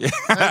 Thank you. Yeah,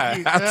 Thank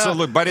you.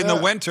 absolutely. Yeah, But in the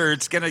winter,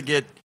 it's going to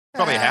get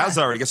probably has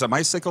already. Get some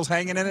icicles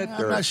hanging in it.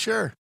 I'm not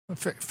sure.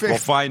 We'll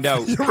find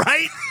out.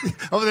 Right?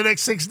 Over the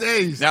next 6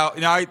 days. Now,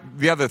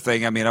 the other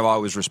thing, I've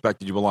always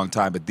respected you a long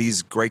time, but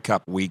these Grey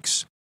Cup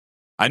weeks,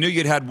 I knew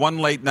you'd had one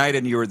late night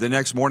and the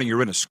next morning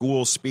you're in a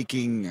school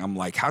speaking. I'm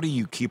like, how do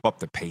you keep up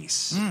the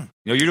pace?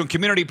 You're doing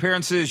community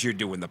appearances, you're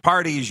doing the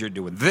parties, you're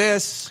doing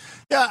this.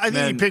 Yeah, I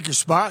think you pick your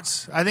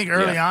spots. I think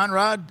early on,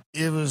 Rod,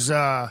 it was,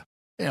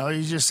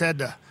 you just had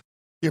to,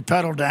 you're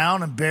pedal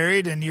down and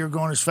buried and you're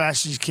going as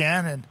fast as you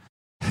can. And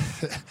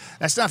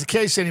that's not the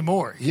case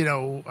anymore.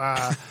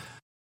 I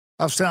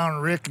was telling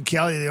Rick and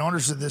Kelly, the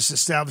owners of this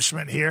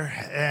establishment here,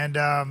 and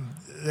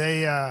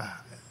I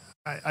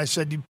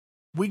said,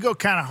 we go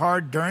kind of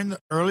hard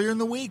earlier in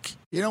the week,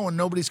 when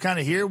nobody's kind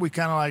of here. We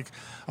kind of like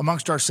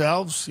amongst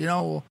ourselves,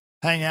 we'll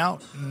hang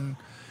out and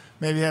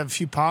maybe have a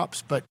few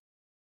pops. But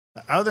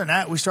other than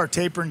that, we start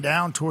tapering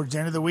down towards the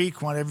end of the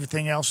week when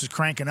everything else is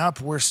cranking up.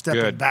 We're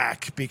stepping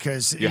back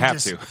because you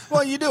have to.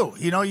 Well, you do.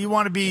 You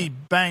want to be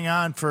bang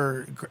on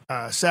for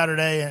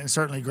Saturday and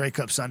certainly Grey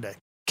Cup Sunday.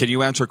 Can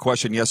you answer a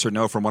question, yes or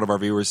no, from one of our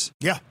viewers?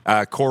 Yeah.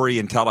 Corey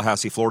in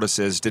Tallahassee, Florida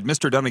says, did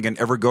Mr. Dunigan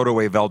ever go to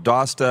a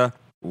Valdosta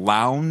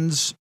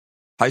Lowndes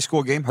high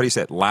school game? How do you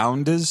say it?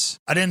 Lowndes?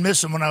 I didn't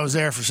miss them when I was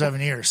there for 7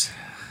 years.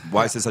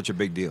 Why is this such a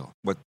big deal?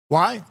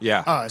 Why?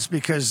 Yeah. It's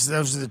because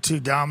those are the two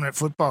dominant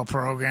football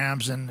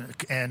programs, and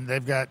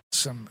they've got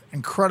some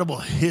incredible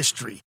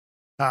history,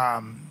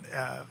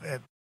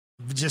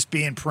 just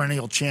being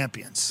perennial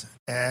champions.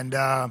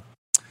 And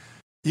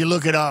you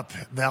look it up,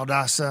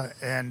 Valdosta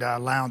and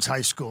Lowndes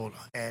High School,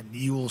 and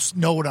you will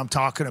know what I'm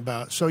talking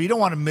about. So you don't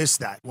want to miss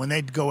that. When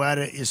they go at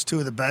it, it's two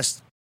of the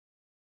best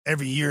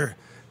every year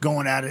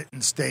going at it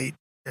in state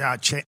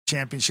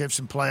championships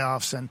and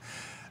playoffs. And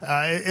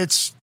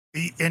it's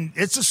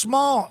a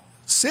small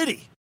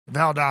city.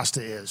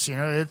 Valdosta is,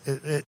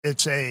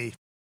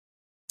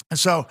 and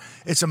so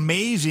it's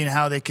amazing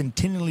how they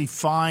continually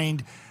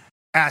find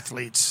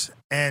athletes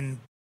and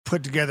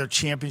put together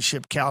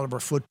championship caliber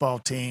football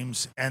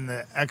teams, and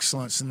the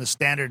excellence and the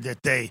standard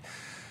that they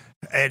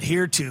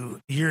adhere to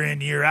year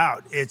in, year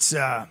out. It's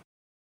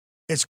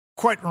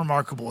quite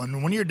remarkable.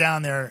 And when you're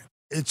down there,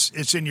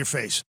 it's in your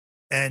face,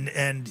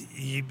 and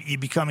you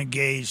become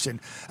engaged. And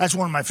that's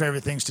one of my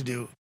favorite things to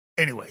do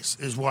anyways,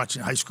 is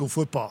watching high school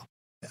football.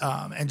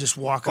 And just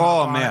walking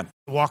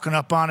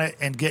up on it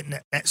and getting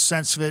a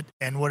sense of it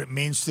and what it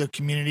means to the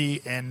community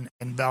and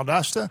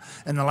Valdosta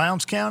and the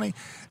Lowndes County.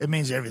 It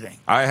means everything.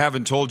 I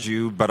haven't told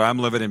you, but I'm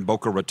living in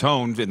Boca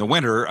Raton in the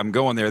winter. I'm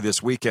going there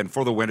this weekend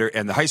for the winter.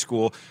 And the high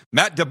school,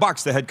 Matt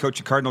DeBuck's the head coach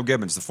of Cardinal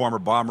Gibbons, the former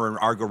Bomber and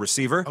Argo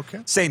receiver.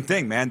 Okay. Same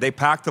thing, man. They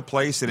pack the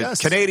place, and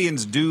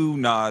Canadians do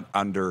not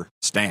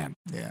understand.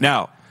 Yeah.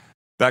 Now,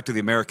 back to the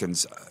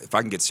Americans. If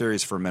I can get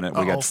serious for a minute,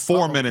 we got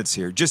 4 minutes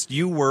here. Just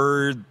you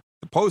were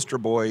the poster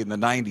boy in the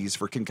 90s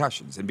for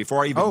concussions. And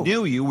before I even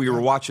knew you, we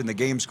were watching the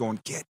games going,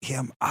 get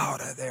him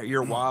out of there.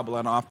 You're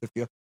wobbling off the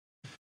field.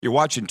 You're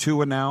watching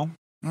Tua now.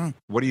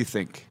 What do you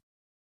think?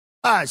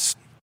 It's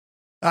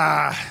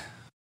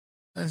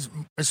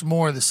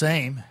more of the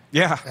same.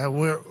 Yeah.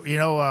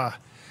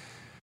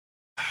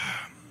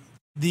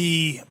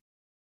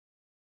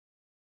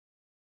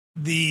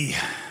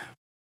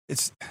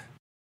 It's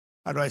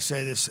how do I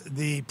say this?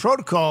 The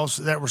protocols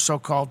that were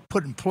so-called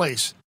put in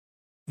place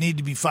need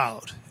to be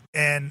followed.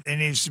 And it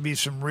needs to be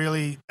some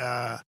really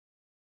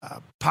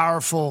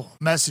powerful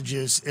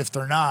messages, if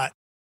they're not,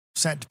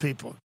 sent to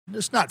people.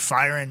 It's not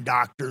firing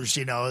doctors,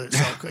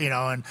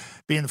 and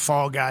being the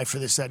fall guy for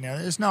this, that, and the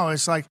other.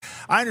 It's like,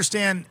 I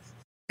understand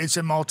it's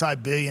a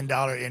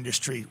multi-billion-dollar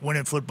industry,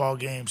 winning football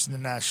games in the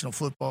National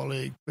Football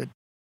League, but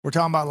we're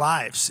talking about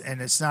lives,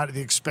 and it's not at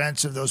the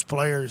expense of those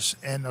players,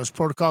 and those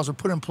protocols are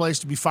put in place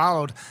to be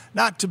followed,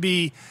 not to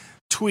be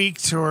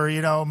tweaked or,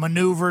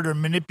 maneuvered or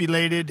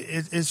manipulated.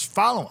 It's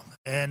follow them.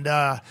 And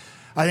I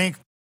think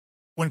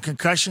when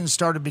concussions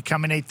started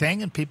becoming a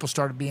thing and people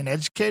started being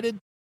educated,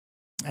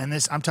 and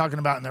this I'm talking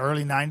about in the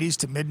early 90s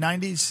to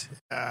mid-90s,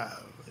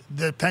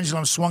 the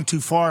pendulum swung too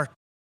far,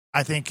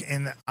 I think,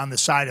 on the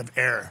side of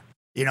error.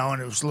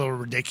 And it was a little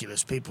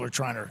ridiculous. People are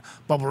trying to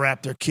bubble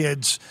wrap their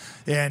kids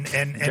and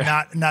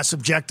not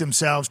subject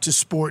themselves to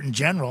sport in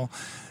general,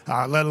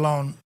 let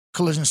alone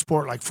collision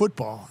sport like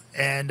football.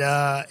 And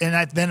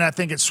I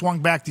think it swung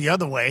back the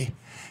other way.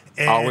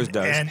 Always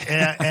does.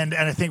 And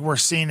I think we're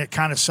seeing it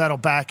kind of settle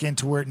back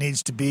into where it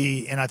needs to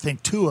be. And I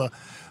think Tua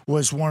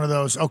was one of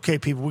those, okay,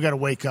 people, we got to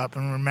wake up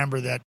and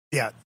remember that,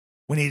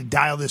 we need to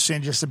dial this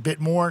in just a bit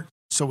more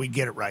so we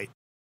get it right.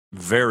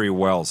 Very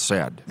well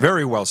said.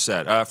 Very well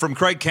said. From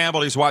Craig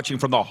Campbell, he's watching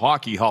from the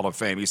Hockey Hall of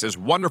Fame. He says,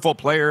 wonderful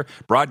player,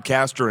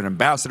 broadcaster, and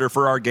ambassador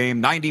for our game.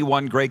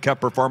 91 Grey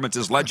Cup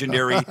performances,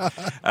 legendary,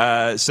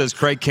 says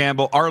Craig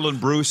Campbell. Arlen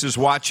Bruce is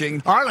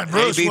watching. Arlen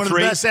Bruce, AB3. one of the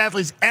best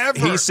athletes ever.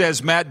 He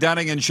says Matt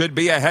Dunigan should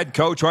be a head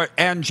coach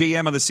and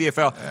GM of the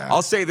CFL. Yeah.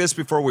 I'll say this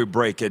before we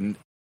break, and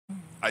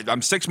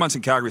I'm 6 months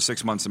in Calgary,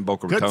 6 months in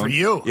Boca Raton. Good for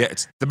you. Yeah,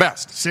 it's the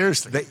best.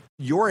 Seriously.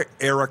 Your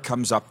era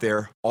comes up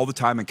there all the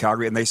time in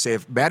Calgary, and they say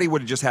if Matty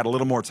would have just had a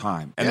little more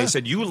time. And they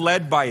said, you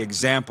led by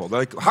example. They're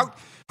like, how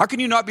can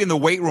you not be in the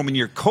weight room and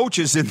your coach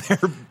is in there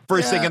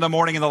first thing in the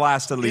morning and the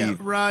last to leave? Yeah,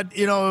 Rod,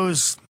 it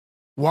was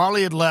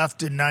Wally had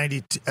left in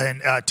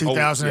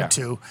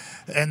 2002,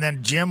 and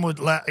then Jim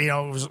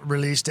was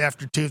released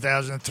after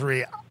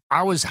 2003.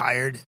 I was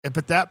hired. Up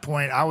at that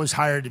point, I was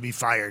hired to be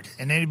fired.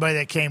 And anybody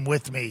that came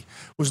with me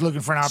was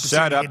looking for an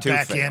opportunity to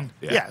get back in.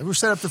 Yeah, it was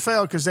set up to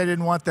fail because they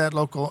didn't want they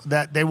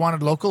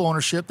wanted local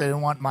ownership. They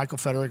didn't want Michael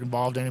Federick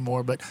involved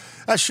anymore. But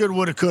that should,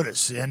 woulda,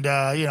 couldas. And,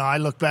 I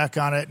look back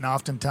on it and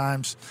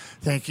oftentimes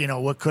think,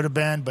 what could have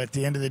been. But at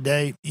the end of the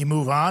day, you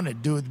move on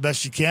and do it the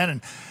best you can.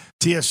 And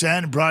TSN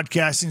and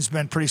broadcasting has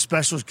been pretty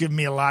special. It's given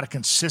me a lot of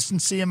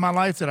consistency in my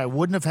life that I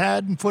wouldn't have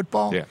had in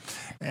football. Yeah.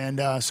 And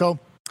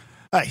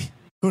hey,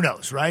 who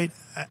knows, right?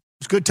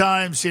 It's good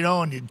times,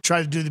 and you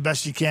try to do the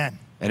best you can.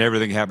 And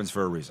everything happens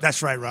for a reason.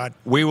 That's right, Rod.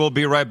 We will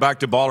be right back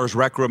to Ballers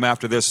Rec Room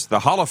after this.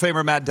 The Hall of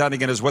Famer Matt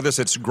Dunigan is with us.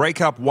 It's Grey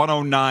Cup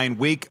 109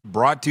 week,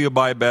 brought to you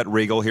by Bet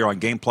Regal here on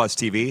Game Plus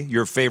TV,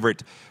 your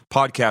favorite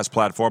podcast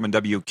platform, and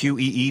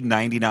WQEE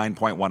 99.1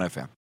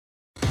 FM.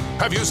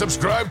 Have you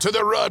subscribed to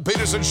the Rod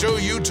Peterson Show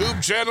YouTube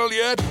channel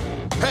yet?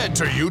 Head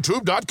to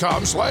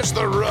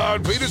youtube.com/The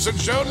Rod Peterson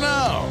Show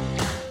now.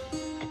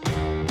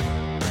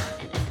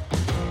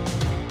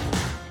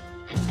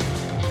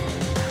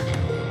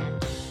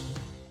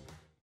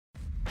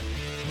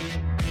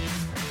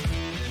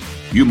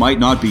 You might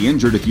not be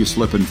injured if you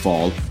slip and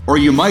fall, or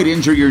you might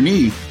injure your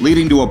knee,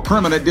 leading to a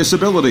permanent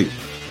disability.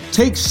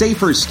 Take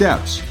safer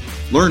steps.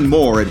 Learn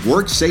more at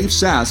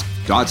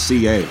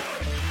WorksafeSask.ca.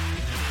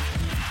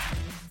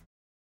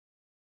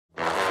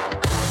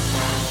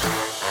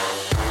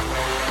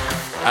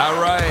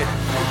 All right.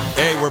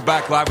 Hey, we're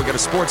back live. We got a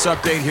sports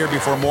update here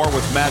before more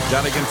with Matt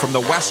Dunigan from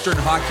the Western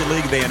Hockey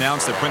League. They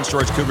announced that Prince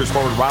George Cougars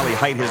forward Riley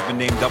Heidt has been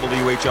named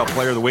WHL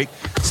Player of the Week.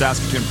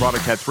 Saskatoon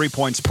product had 3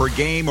 points per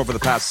game over the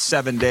past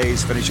 7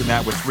 days, finishing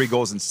that with 3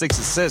 goals and 6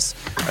 assists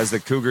as the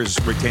Cougars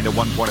retained a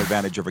 1-point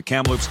advantage over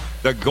Kamloops.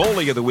 The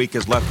goalie of the week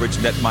is Lethbridge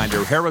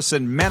netminder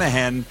Harrison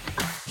Menahan.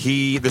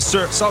 The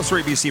South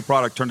Surrey BC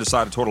product turned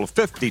aside a total of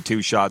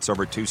 52 shots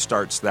over 2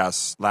 starts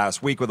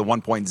last week with a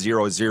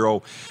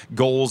 1.00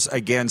 goals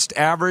against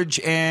average.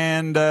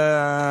 And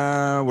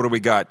what do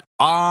we got?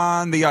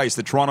 On the ice,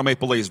 the Toronto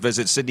Maple Leafs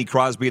visit Sidney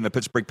Crosby and the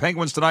Pittsburgh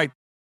Penguins tonight.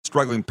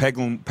 Struggling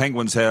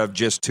Penguins have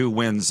just 2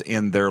 wins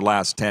in their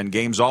last 10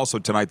 games. Also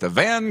tonight, the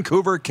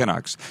Vancouver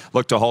Canucks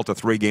look to halt a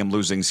 3-game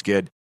losing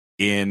skid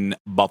in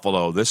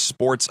Buffalo. This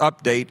sports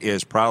update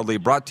is proudly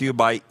brought to you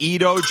by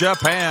Edo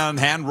Japan.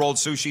 Hand-rolled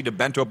sushi to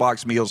bento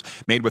box meals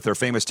made with their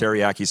famous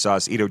teriyaki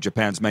sauce. Edo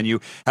Japan's menu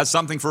has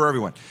something for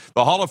everyone.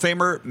 The Hall of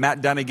Famer,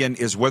 Matt Dunigan,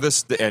 is with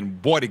us.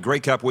 And boy, did Grey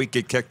Cup week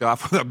get kicked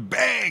off with a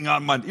bang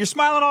on Monday. You're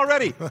smiling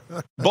already.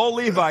 Bo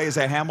Levi is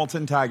a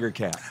Hamilton Tiger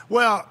cat.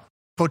 Well,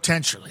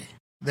 potentially.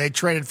 They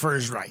traded for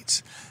his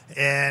rights.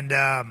 And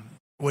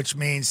which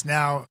means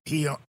now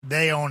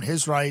they own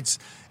his rights,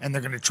 and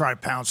they're going to try to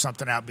pound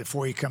something out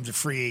before he becomes a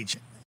free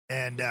agent.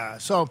 And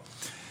so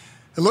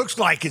it looks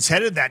like it's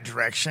headed that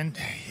direction.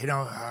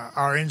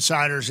 Our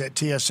insiders at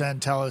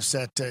TSN tell us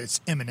that it's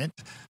imminent.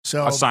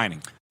 So a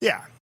signing.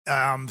 Yeah.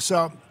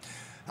 So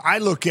I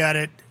look at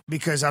it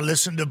because I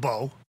listened to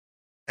Bo,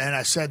 and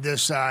I said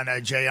this on a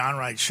Jay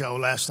Onright show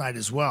last night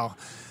as well.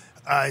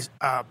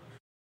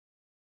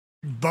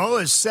 Bo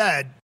has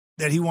said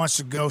that he wants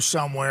to go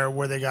somewhere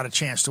where they got a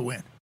chance to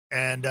win.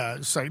 And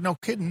it's like, no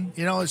kidding.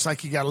 It's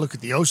like you got to look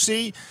at the OC.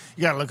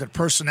 You got to look at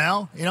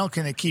personnel.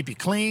 Can they keep you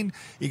clean?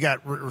 You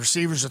got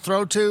receivers to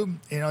throw to.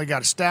 You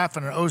got a staff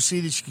and an OC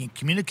that you can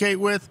communicate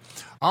with.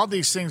 All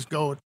these things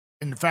go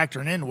into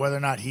factoring in whether or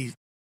not he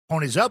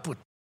ponies up with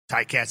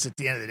Ticats at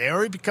the end of the day,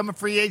 or he become a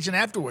free agent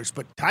afterwards.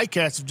 But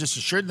Ticats have just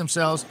assured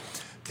themselves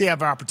they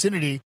have an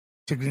opportunity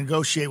to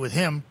negotiate with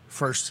him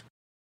first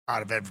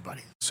out of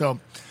everybody. So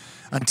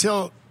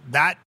until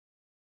that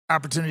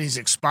opportunities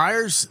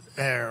expires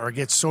or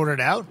gets sorted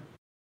out,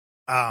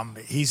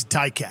 he's a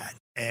Ticat.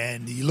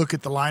 And you look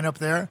at the lineup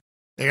there,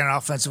 they got an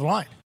offensive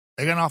line.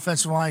 They got an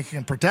offensive line that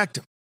can protect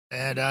him.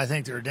 And I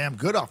think they're a damn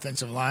good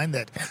offensive line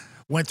that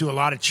went through a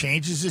lot of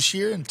changes this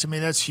year. And to me,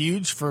 that's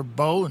huge for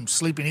Bo and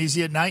sleeping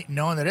easy at night and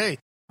knowing that, hey,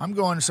 I'm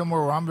going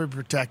somewhere where I'm going to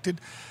be protected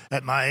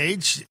at my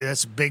age.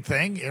 That's a big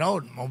thing.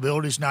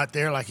 Mobility's not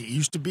there like it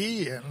used to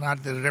be.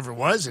 Not that it ever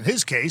was in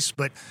his case,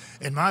 but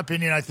in my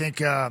opinion, I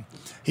think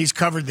he's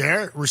covered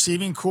there.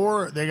 Receiving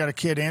core, they got a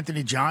kid,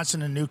 Anthony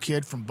Johnson, a new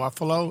kid from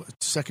Buffalo.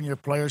 Second-year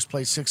players,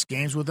 played 6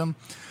 games with him.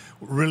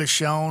 Really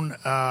shown,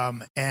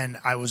 and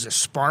I was a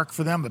spark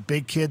for them, a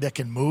big kid that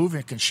can move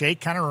and can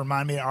shake, kind of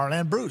remind me of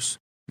Arland Bruce.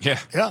 Yeah.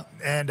 Yeah,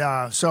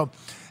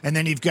 and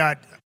then you've got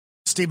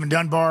Stephen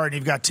Dunbar and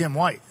you've got Tim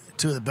White.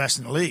 2 of the best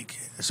in the league.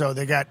 So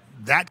they got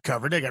that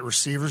covered. They got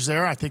receivers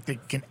there. I think they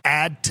can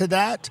add to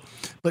that.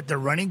 But the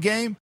running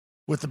game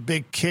with a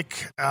big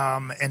kick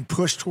and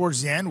push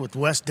towards the end with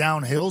Wes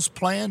Downhill's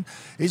playing,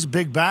 he's a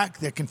big back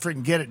that can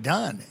freaking get it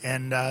done.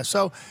 And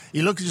so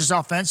you look at just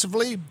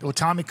offensively with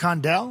Tommy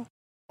Condell,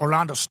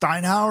 Orlando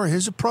Steinhauer,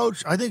 his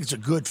approach, I think it's a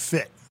good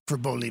fit for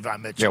Bo Levi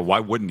Mitchell. Yeah, why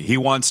wouldn't he? He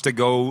wants to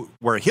go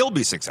where he'll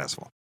be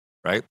successful.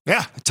 Right?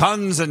 Yeah.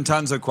 Tons and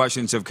tons of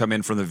questions have come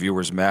in from the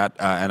viewers, Matt,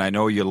 and I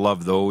know you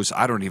love those.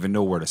 I don't even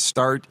know where to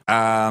start.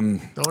 Throw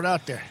it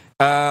out there.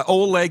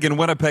 Oleg in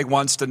Winnipeg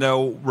wants to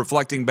know,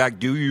 reflecting back,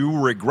 do you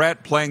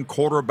regret playing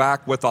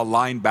quarterback with a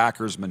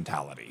linebacker's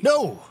mentality?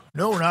 No,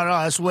 not at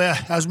all.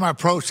 That was my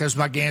approach. That's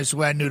my game. That's the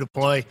way I knew to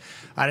play.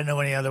 I didn't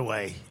know any other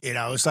way.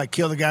 It's like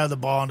kill the guy with the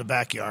ball in the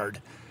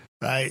backyard.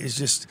 Right? It's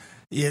just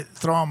you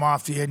throw them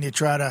off you and you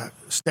try to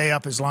stay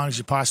up as long as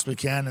you possibly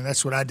can, and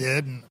that's what I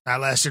did, and I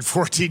lasted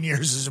 14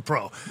 years as a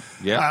pro.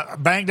 Yeah.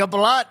 Banged up a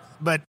lot,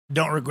 but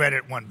don't regret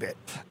it one bit.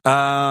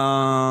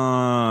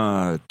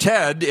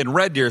 Ted in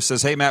Red Deer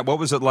says, hey, Matt, what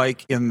was it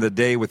like in the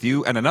day with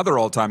you and another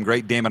all-time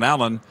great, Damon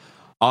Allen,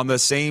 on the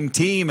same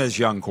team as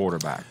young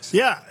quarterbacks?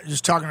 Yeah,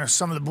 just talking to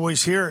some of the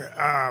boys here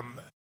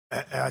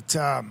at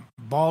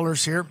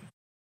Ballers here,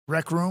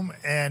 Rec Room,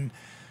 and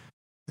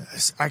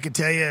I can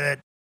tell you that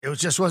it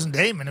just wasn't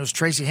Damon. It was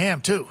Tracy Ham,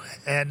 too.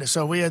 And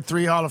so we had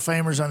 3 Hall of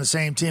Famers on the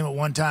same team at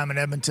one time in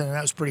Edmonton, and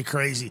that was pretty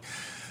crazy.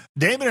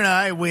 Damon and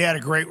I, we had a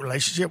great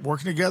relationship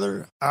working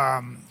together.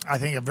 I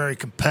think very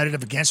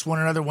competitive against one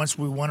another once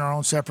we went our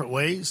own separate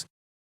ways.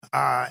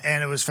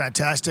 And it was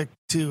fantastic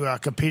to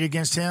compete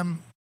against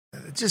him.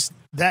 Just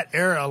that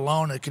era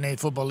alone in the Canadian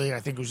Football League,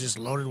 I think, was just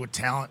loaded with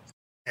talent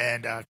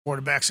and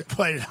quarterbacks that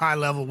played at high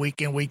level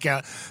week in, week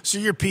out. So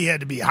your P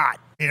had to be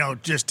hot,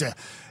 just to,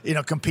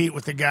 compete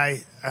with the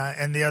guy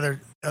and the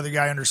other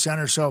guy under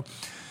center. So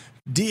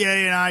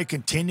DA and I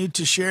continued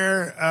to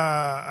share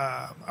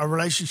a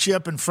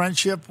relationship and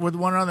friendship with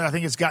one another. I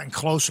think it's gotten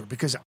closer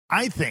because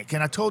I think,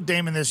 and I told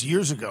Damon this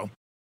years ago,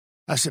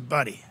 I said,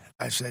 buddy,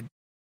 I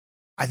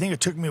think it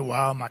took me a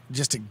while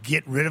just to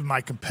get rid of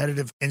my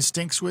competitive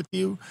instincts with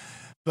you.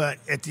 But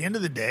at the end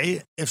of the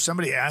day, if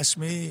somebody asked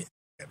me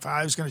if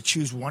I was going to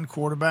choose one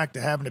quarterback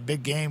to have in a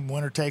big game,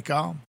 winner take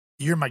all,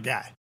 you're my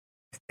guy.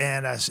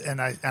 And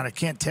I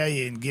can't tell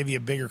you and give you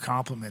a bigger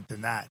compliment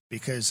than that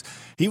because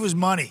he was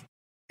money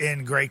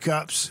in Grey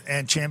Cups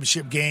and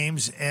championship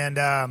games. And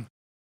I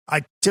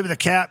tip of the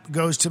cap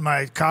goes to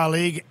my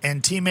colleague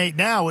and teammate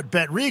now at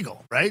Bet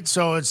Regal, right?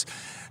 So it's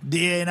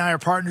DA and I are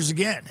partners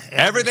again. And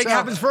everything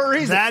happens for a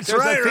reason. That's There's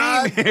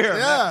right, a theme here.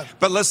 Yeah.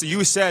 But listen,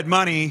 you said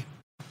money.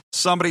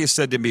 Somebody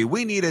said to me,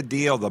 we need a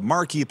deal, the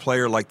marquee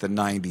player like the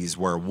 90s,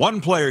 where one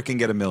player can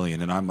get $1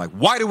 million. And I'm like,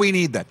 why do we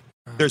need that?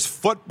 There's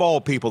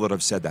football people that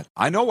have said that.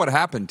 I know what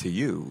happened to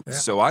you,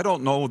 so I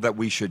don't know that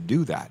we should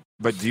do that.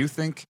 But do you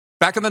think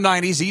back in the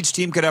 90s, each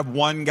team could have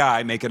one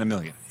guy making $1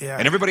 million? Yeah.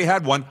 And everybody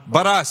had one,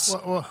 but us.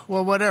 Well,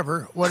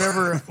 whatever it was.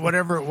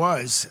 Whatever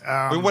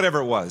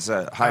it was,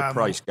 a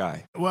high-priced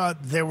guy. Well,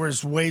 there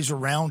was ways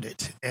around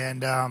it.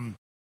 And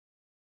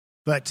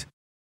but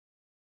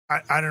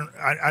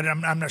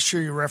I'm not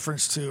sure your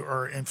reference to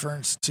or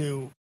inference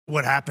to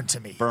what happened to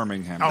me.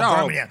 Birmingham.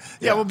 Birmingham.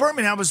 Yeah, well,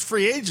 Birmingham was a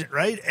free agent,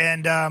 right?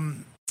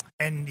 And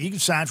you can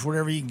sign for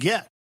whatever you can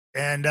get.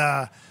 And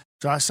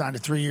so I signed a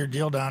 3-year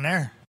deal down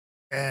there.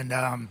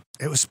 And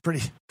it was a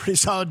pretty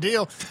solid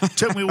deal.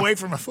 Took me away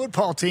from a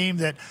football team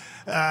that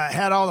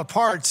had all the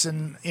parts.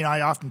 And,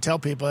 I often tell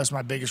people that's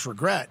my biggest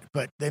regret.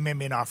 But they made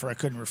me an offer I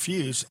couldn't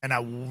refuse. And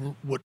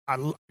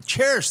I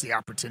cherish the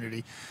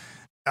opportunity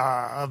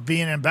of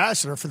being an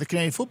ambassador for the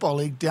Canadian Football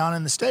League down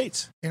in the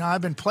States.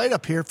 I've been played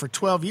up here for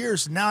 12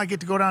 years, and now I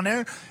get to go down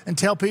there and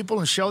tell people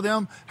and show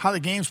them how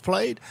the game's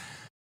played.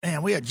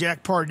 man, we had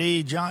Jack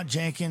Pardee, John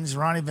Jenkins,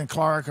 Ronnie Van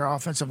Clark, our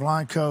offensive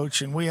line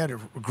coach, and we had a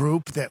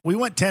group that we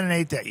went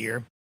 10-8 that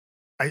year.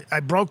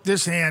 I broke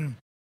this hand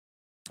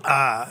in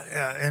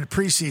a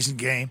preseason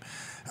game.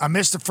 I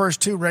missed the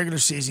first 2 regular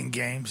season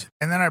games,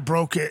 and then I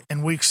broke it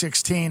in week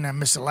 16. I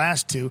missed the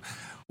last 2.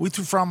 We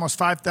threw for almost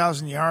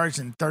 5,000 yards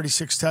and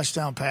 36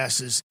 touchdown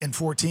passes in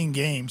 14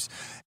 games,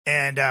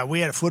 and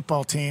we had a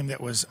football team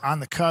that was on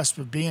the cusp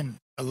of being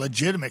a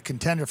legitimate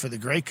contender for the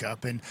Grey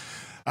Cup, and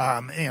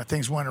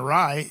things went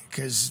awry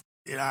because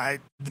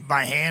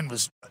my hand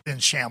was in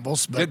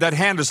shambles. But that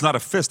hand is not a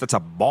fist; that's a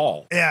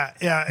ball. Yeah,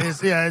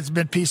 it's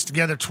been pieced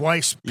together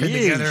twice, pinned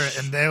together,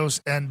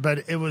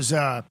 but it was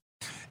a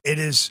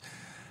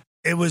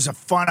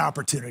fun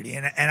opportunity,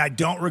 and I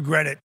don't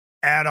regret it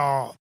at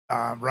all,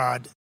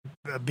 Rod,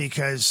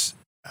 because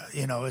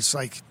it's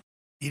like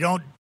you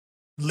don't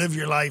live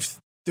your life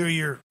through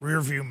your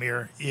rearview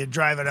mirrr. You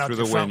drive it out through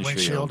the front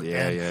windshield.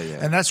 windshield.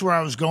 Yeah. And that's where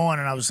I was going.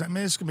 And this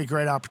is going to be a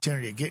great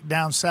opportunity to get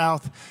down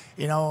south,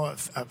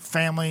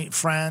 family,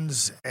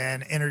 friends,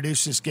 and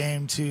introduce this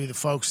game to the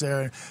folks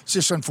there. It's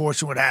just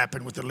unfortunate what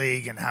happened with the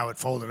league and how it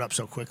folded up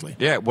so quickly.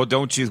 Yeah, well,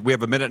 we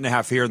have a minute and a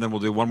half here, and then we'll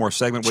do one more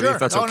segment with you, if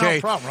that's okay.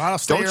 No problem. I'll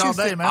stay here all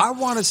day, man. I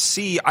want to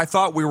see, I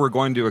thought we were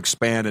going to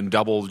expand and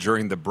double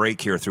during the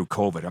break here through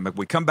COVID. I mean,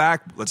 we come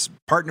back, let's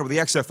partner with the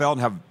XFL and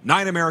have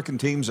 9 American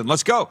teams, and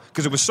let's go,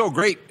 because it was so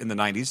great in the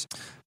 90s.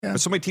 Yeah.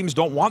 But so many teams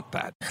don't want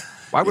that.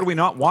 Why would we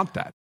not want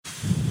that?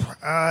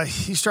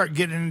 You start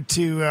getting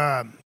into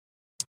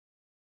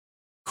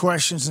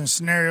questions and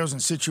scenarios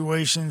and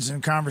situations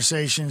and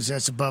conversations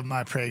that's above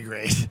my pay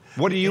grade.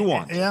 What do you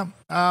want? Yeah.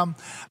 I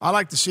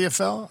like the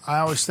CFL. I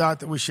always thought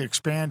that we should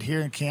expand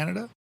here in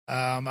Canada.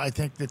 I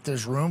think that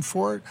there's room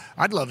for it.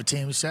 I'd love a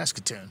team in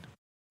Saskatoon.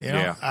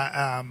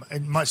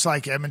 Much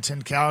like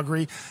Edmonton,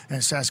 Calgary,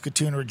 and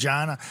Saskatoon,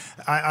 Regina.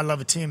 I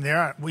love a team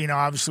there.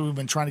 Obviously we've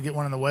been trying to get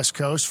one on the West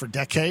Coast for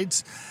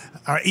decades,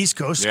 or East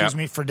Coast,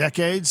 for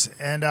decades,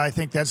 and I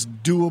think that's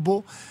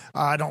doable.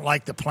 I don't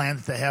like the plan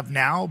that they have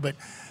now, but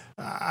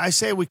I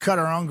say we cut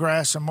our own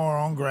grass and mow our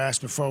own grass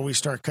before we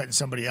start cutting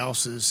somebody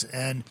else's.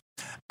 And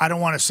I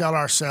don't want to sell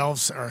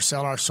ourselves or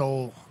sell our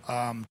soul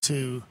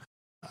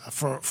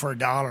for a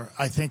dollar.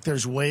 I think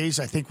there's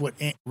ways. I think what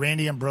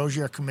Randy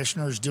Ambrosia, our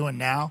commissioner, is doing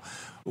now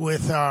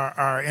with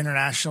our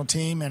international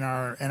team and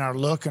our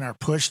look and our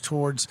push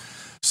towards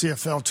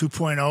CFL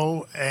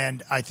 2.0,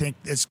 and I think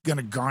it's going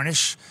to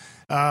garnish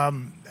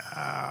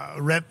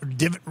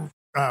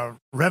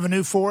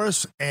revenue for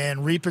us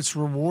and reap its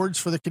rewards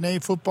for the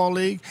Canadian Football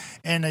League.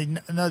 And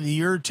another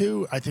year or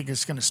two, I think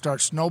it's going to start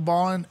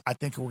snowballing. I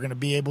think we're going to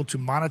be able to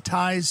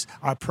monetize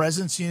our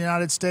presence in the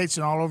United States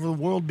and all over the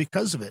world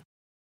because of it.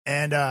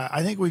 And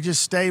I think we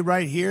just stay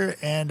right here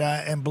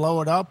and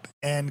blow it up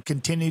and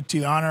continue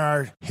to honor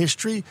our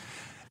history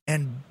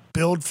and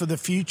build for the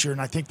future. And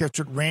I think that's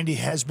what Randy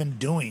has been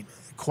doing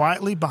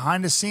quietly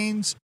behind the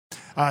scenes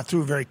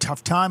through a very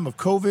tough time of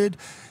COVID.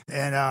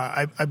 And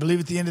I believe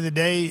at the end of the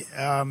day,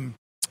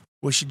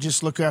 we should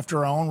just look after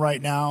our own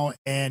right now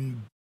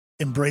and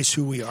embrace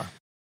who we are.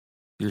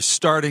 You're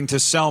starting to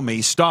sell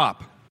me.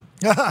 Stop.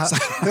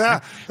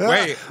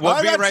 Wait,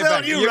 we'll be right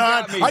back. You,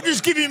 Rod. I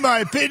just give you my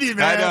opinion,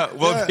 man. I know.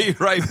 We'll be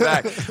right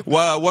back.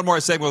 Well, one more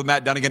segment with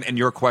Matt Dunigan and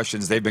your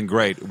questions. They've been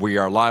great. We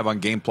are live on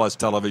Game Plus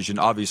Television,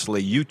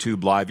 obviously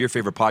YouTube Live, your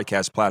favorite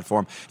podcast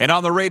platform, and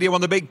on the radio on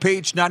the Big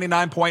Peach,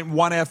 99.1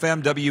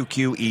 FM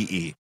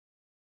WQEE.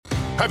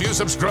 Have you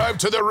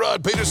subscribed to the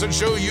Rod Peterson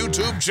Show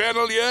YouTube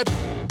channel yet?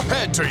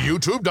 Head to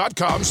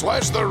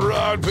youtube.com/The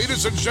Rod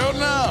Peterson Show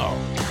now.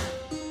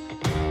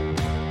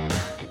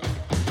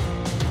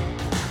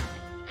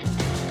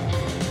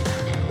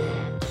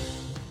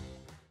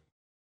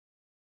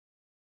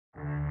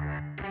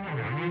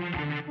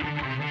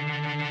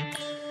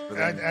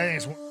 I think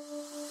it's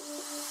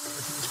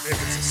if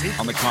it's a secret.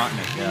 On the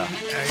continent, yeah.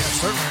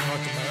 Certainly in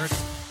North America.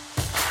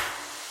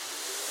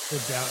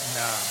 Lived out in,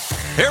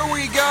 Here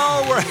we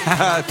go.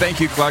 Thank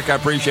you, Clark. I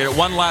appreciate it.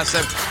 One last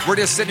time. We're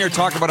just sitting here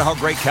talking about how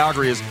great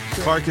Calgary is.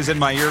 Clark is in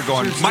my ear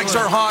going, mics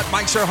are hot,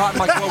 mics are hot. I'm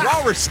like, well,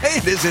 while we're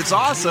saying this, it's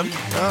awesome.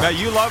 Now,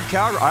 you love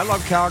Calgary. I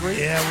love Calgary.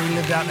 Yeah, we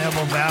lived out in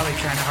Elbow Valley.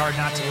 Kind of hard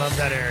not to love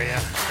that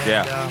area.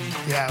 And,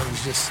 it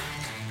was just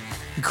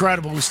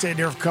incredible. We stayed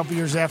there for a couple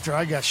years after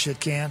I got shit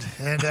canned.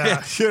 And,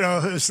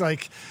 it was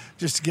like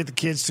just to get the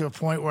kids to a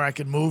point where I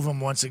could move them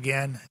once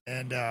again.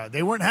 And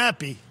they weren't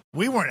happy.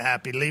 We weren't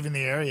happy leaving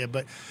the area,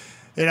 but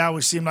it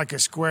always seemed like a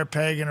square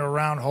peg in a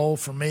round hole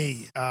for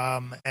me.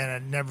 And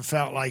it never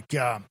felt like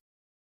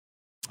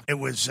it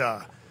was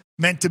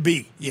meant to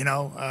be,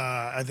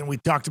 I think we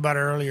talked about it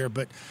earlier,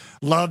 but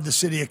love the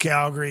city of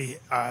Calgary.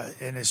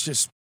 And it's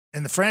just,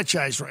 and the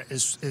franchise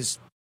is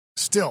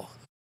still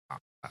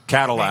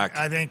Cadillac.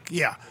 I think,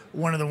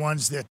 one of the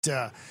ones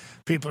that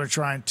people are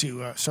trying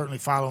to certainly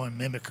follow and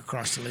mimic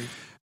across the league.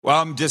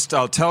 Well,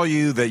 I'll tell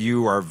you that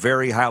you are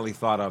very highly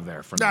thought of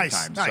there from the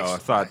time. Nice. So I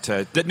thought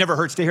it never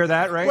hurts to hear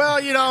that, right? Well,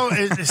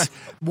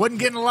 wasn't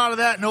getting a lot of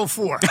that in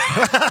 04.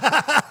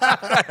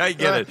 I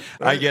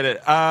get it.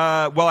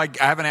 Well, I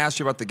haven't asked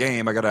you about the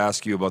game. I got to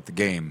ask you about the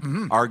game.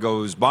 Mm-hmm.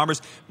 Argos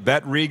Bombers.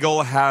 Bet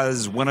Regal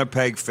has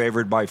Winnipeg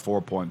favored by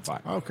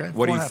 4.5. Okay.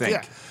 What do you think?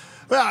 Yeah.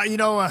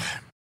 Well,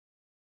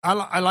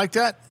 I like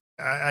that.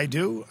 I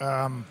do.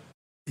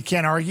 You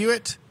can't argue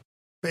it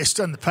based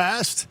on the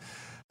past.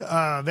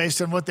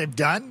 Based on what they've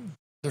done,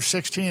 they're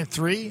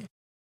 16-3.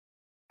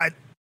 I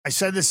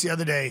said this the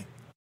other day.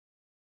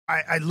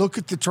 I look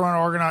at the Toronto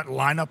Argonaut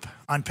lineup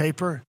on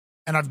paper,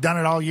 and I've done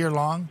it all year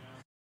long.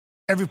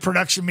 Every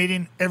production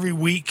meeting, every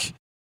week,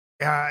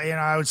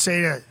 I would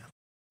say to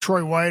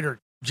Troy White or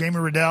Jamie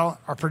Riddell,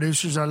 our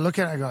producers, I look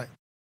at it and I go,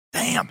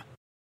 damn,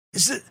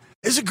 this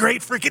is a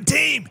great freaking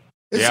team.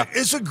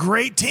 It's a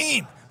great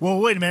team. Well,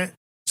 wait a minute.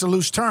 It's a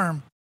loose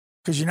term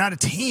because you're not a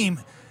team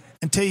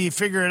until you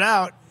figure it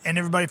out. And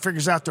everybody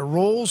figures out their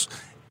roles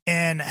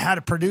and how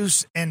to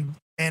produce and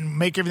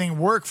make everything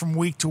work from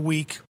week to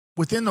week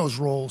within those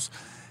roles.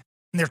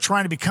 And they're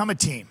trying to become a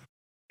team.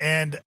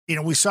 And,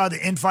 we saw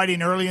the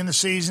infighting early in the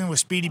season with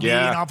Speedy B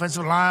and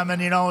offensive linemen.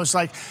 It was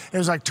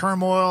like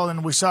turmoil.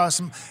 And we saw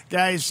some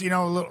guys,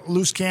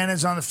 loose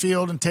cannons on the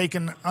field and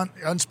taking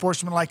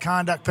unsportsmanlike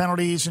conduct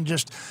penalties and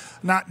just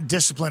not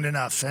disciplined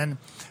enough. And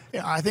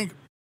I think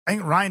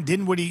Ryan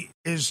Dinwiddie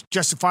is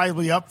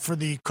justifiably up for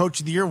the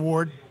Coach of the Year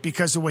award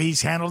because of the way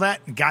he's handled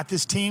that and got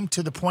this team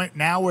to the point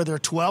now where they're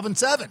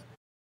 12-7.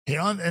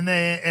 And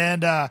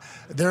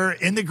they're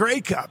in the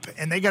Grey Cup,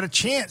 and they got a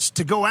chance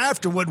to go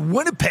after what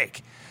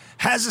Winnipeg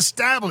has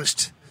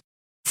established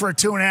for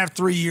 2.5,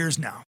 3 years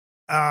now.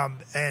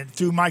 And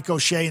through Mike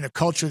O'Shea and the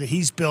culture that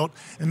he's built,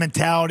 and the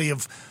mentality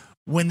of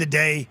win the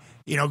day,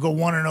 go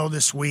 1-0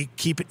 this week,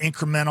 keep it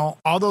incremental.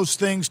 All those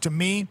things to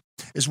me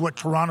is what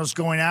Toronto's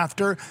going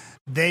after.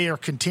 They are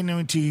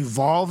continuing to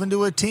evolve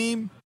into a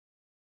team,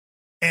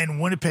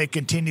 and Winnipeg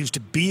continues to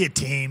be a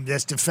team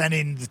that's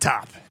defending the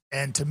top.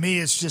 And to me,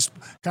 it's just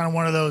kind of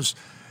one of those,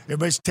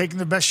 everybody's taking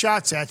the best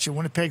shots at you.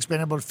 Winnipeg's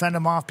been able to fend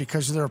them off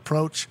because of their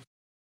approach.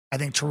 I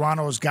think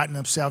Toronto has gotten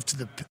themselves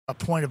to a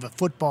point of a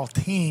football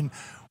team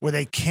where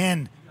they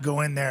can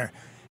go in there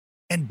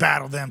and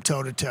battle them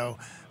toe-to-toe.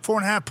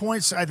 4.5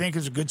 points, I think,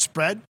 is a good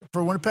spread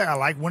for Winnipeg. I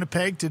like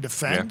Winnipeg to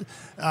defend.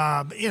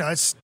 Yeah.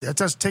 That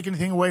doesn't take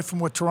anything away from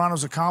what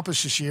Toronto's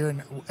accomplished this year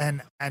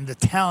and the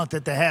talent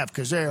that they have,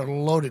 because they are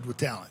loaded with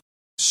talent.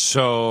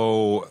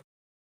 So,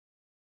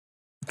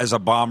 as a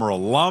Bomber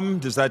alum,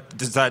 does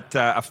that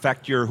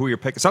affect who you're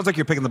picking? It sounds like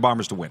you're picking the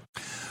Bombers to win.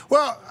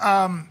 Well,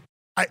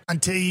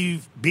 until you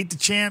beat the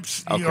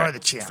champs, you are the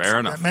champs. Fair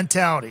enough. That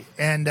mentality.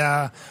 And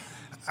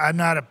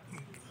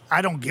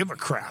I don't give a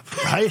crap,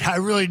 right? I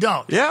really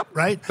don't. Yeah.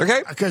 Right?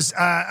 Okay. Because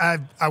I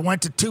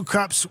went to 2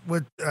 cups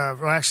with,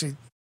 actually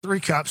 3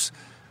 cups,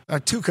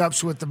 2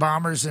 cups with the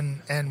Bombers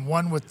and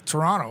 1 with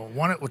Toronto.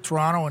 Won it with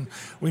Toronto, and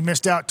we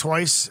missed out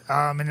twice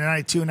in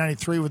 92 and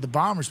 93 with the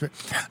Bombers. But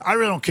I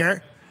really don't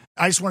care.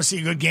 I just want to see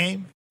a good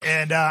game.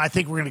 And I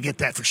think we're going to get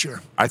that for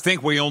sure. I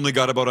think we only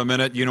got about a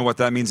minute. You know what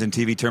that means in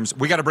TV terms.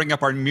 We got to bring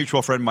up our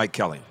mutual friend, Mike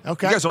Kelly.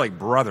 Okay. You guys are like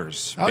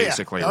brothers,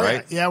 basically,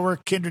 right? Yeah, we're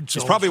kindred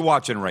souls. He's probably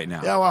watching right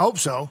now. Yeah, well, I hope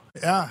so.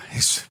 Yeah,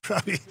 he's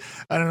probably,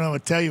 I don't know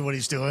what to tell you what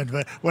he's doing,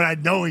 but what I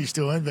know he's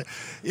doing. But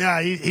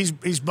yeah,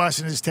 he's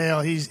busting his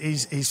tail.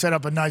 He's set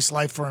up a nice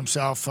life for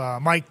himself.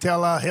 Mike,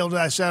 tell Hilda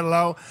I said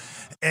hello,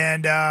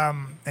 and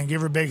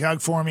give her a big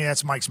hug for me.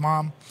 That's Mike's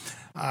mom.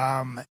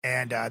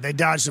 They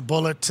dodged a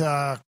bullet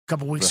a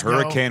couple weeks ago.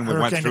 Hurricane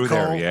went through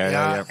Nicole, there.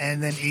 Yeah.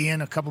 And then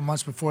Ian a couple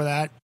months before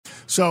that.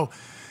 So,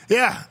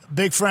 yeah,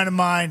 big friend of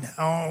mine,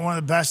 one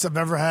of the best I've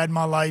ever had in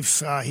my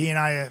life. He and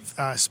I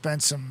have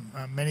spent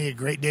many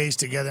great days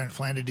together and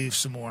plan to do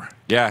some more.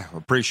 Yeah,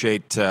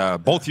 appreciate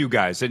both you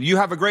guys. And you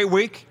have a great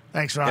week.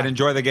 Thanks, Ron. And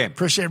enjoy the game.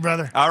 Appreciate it,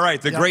 brother. All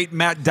right, the great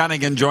Matt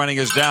Dunigan joining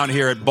us down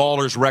here at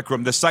Ballers Rec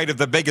Room, the site of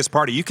the biggest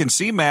party. You can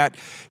see Matt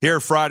here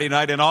Friday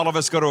night, and all of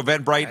us go to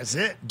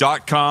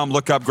eventbrite.com.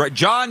 Look up great.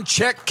 John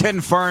Chick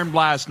confirmed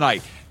last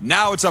night.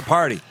 Now it's a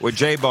party with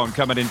J-Bone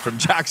coming in from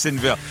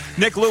Jacksonville.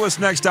 Nick Lewis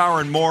next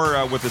hour and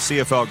more with the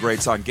CFL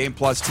greats on Game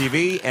Plus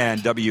TV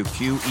and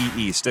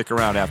WQEE. Stick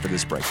around after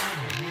this break.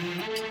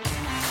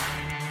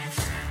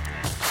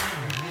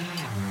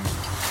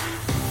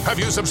 Have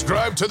you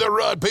subscribed to the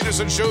Rod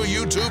Peterson Show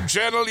YouTube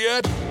channel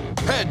yet?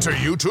 Head to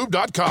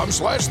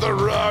youtube.com/The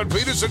Rod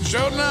Peterson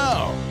Show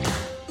now.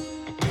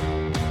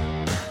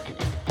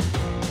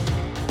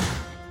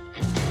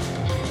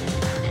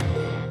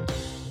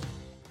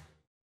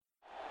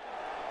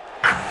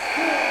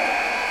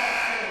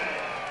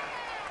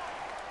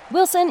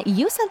 Wilson,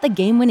 you sent the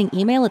game-winning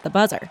email at the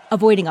buzzer,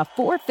 avoiding a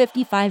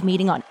 4:55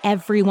 meeting on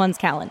everyone's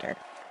calendar.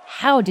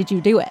 How did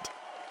you do it?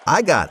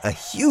 I got a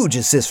huge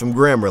assist from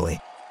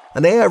Grammarly,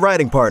 an AI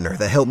writing partner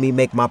that helped me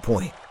make my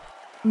point.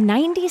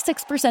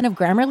 96% of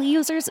Grammarly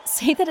users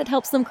say that it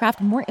helps them craft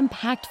more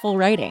impactful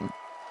writing.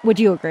 Would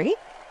you agree?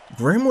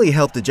 Grammarly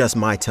helped adjust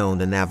my tone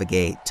to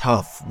navigate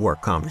tough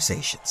work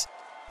conversations.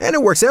 And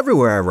it works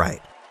everywhere I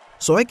write.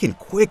 so I can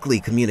quickly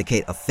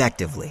communicate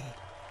effectively.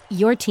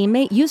 Your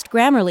teammate used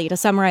Grammarly to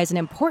summarize an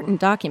important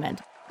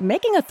document,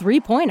 making a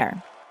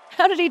 3-pointer.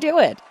 How did he do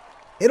it?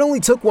 It only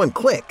took one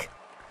click.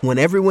 When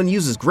everyone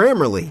uses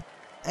Grammarly,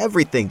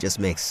 everything just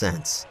makes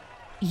sense.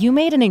 You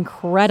made an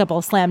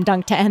incredible slam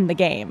dunk to end the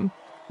game.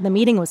 The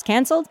meeting was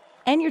canceled,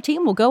 and your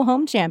team will go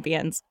home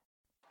champions.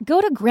 Go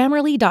to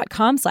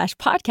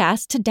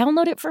Grammarly.com/podcast to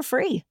download it for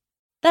free.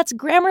 That's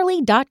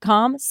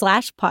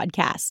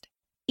Grammarly.com/podcast.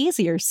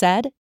 Easier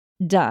said,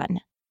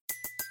 done.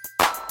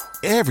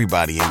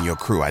 Everybody in your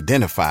crew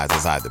identifies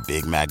as either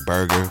Big Mac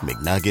Burger,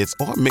 McNuggets,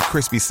 or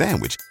McCrispy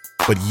Sandwich.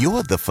 But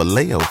you're the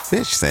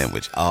Filet-O-Fish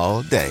Sandwich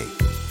all day.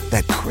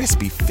 That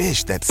crispy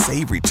fish, that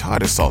savory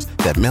tartar sauce,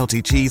 that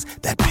melty cheese,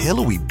 that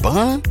pillowy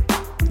bun.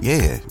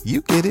 Yeah,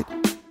 you get it.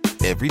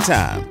 Every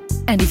time.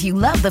 And if you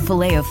love the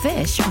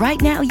Filet-O-Fish, right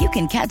now you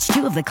can catch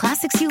 2 of the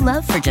classics you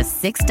love for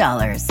just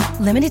 $6.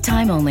 Limited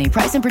time only.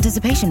 Price and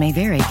participation may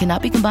vary.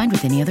 Cannot be combined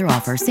with any other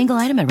offer. Single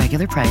item at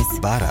regular price.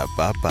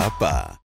 Ba-da-ba-ba-ba.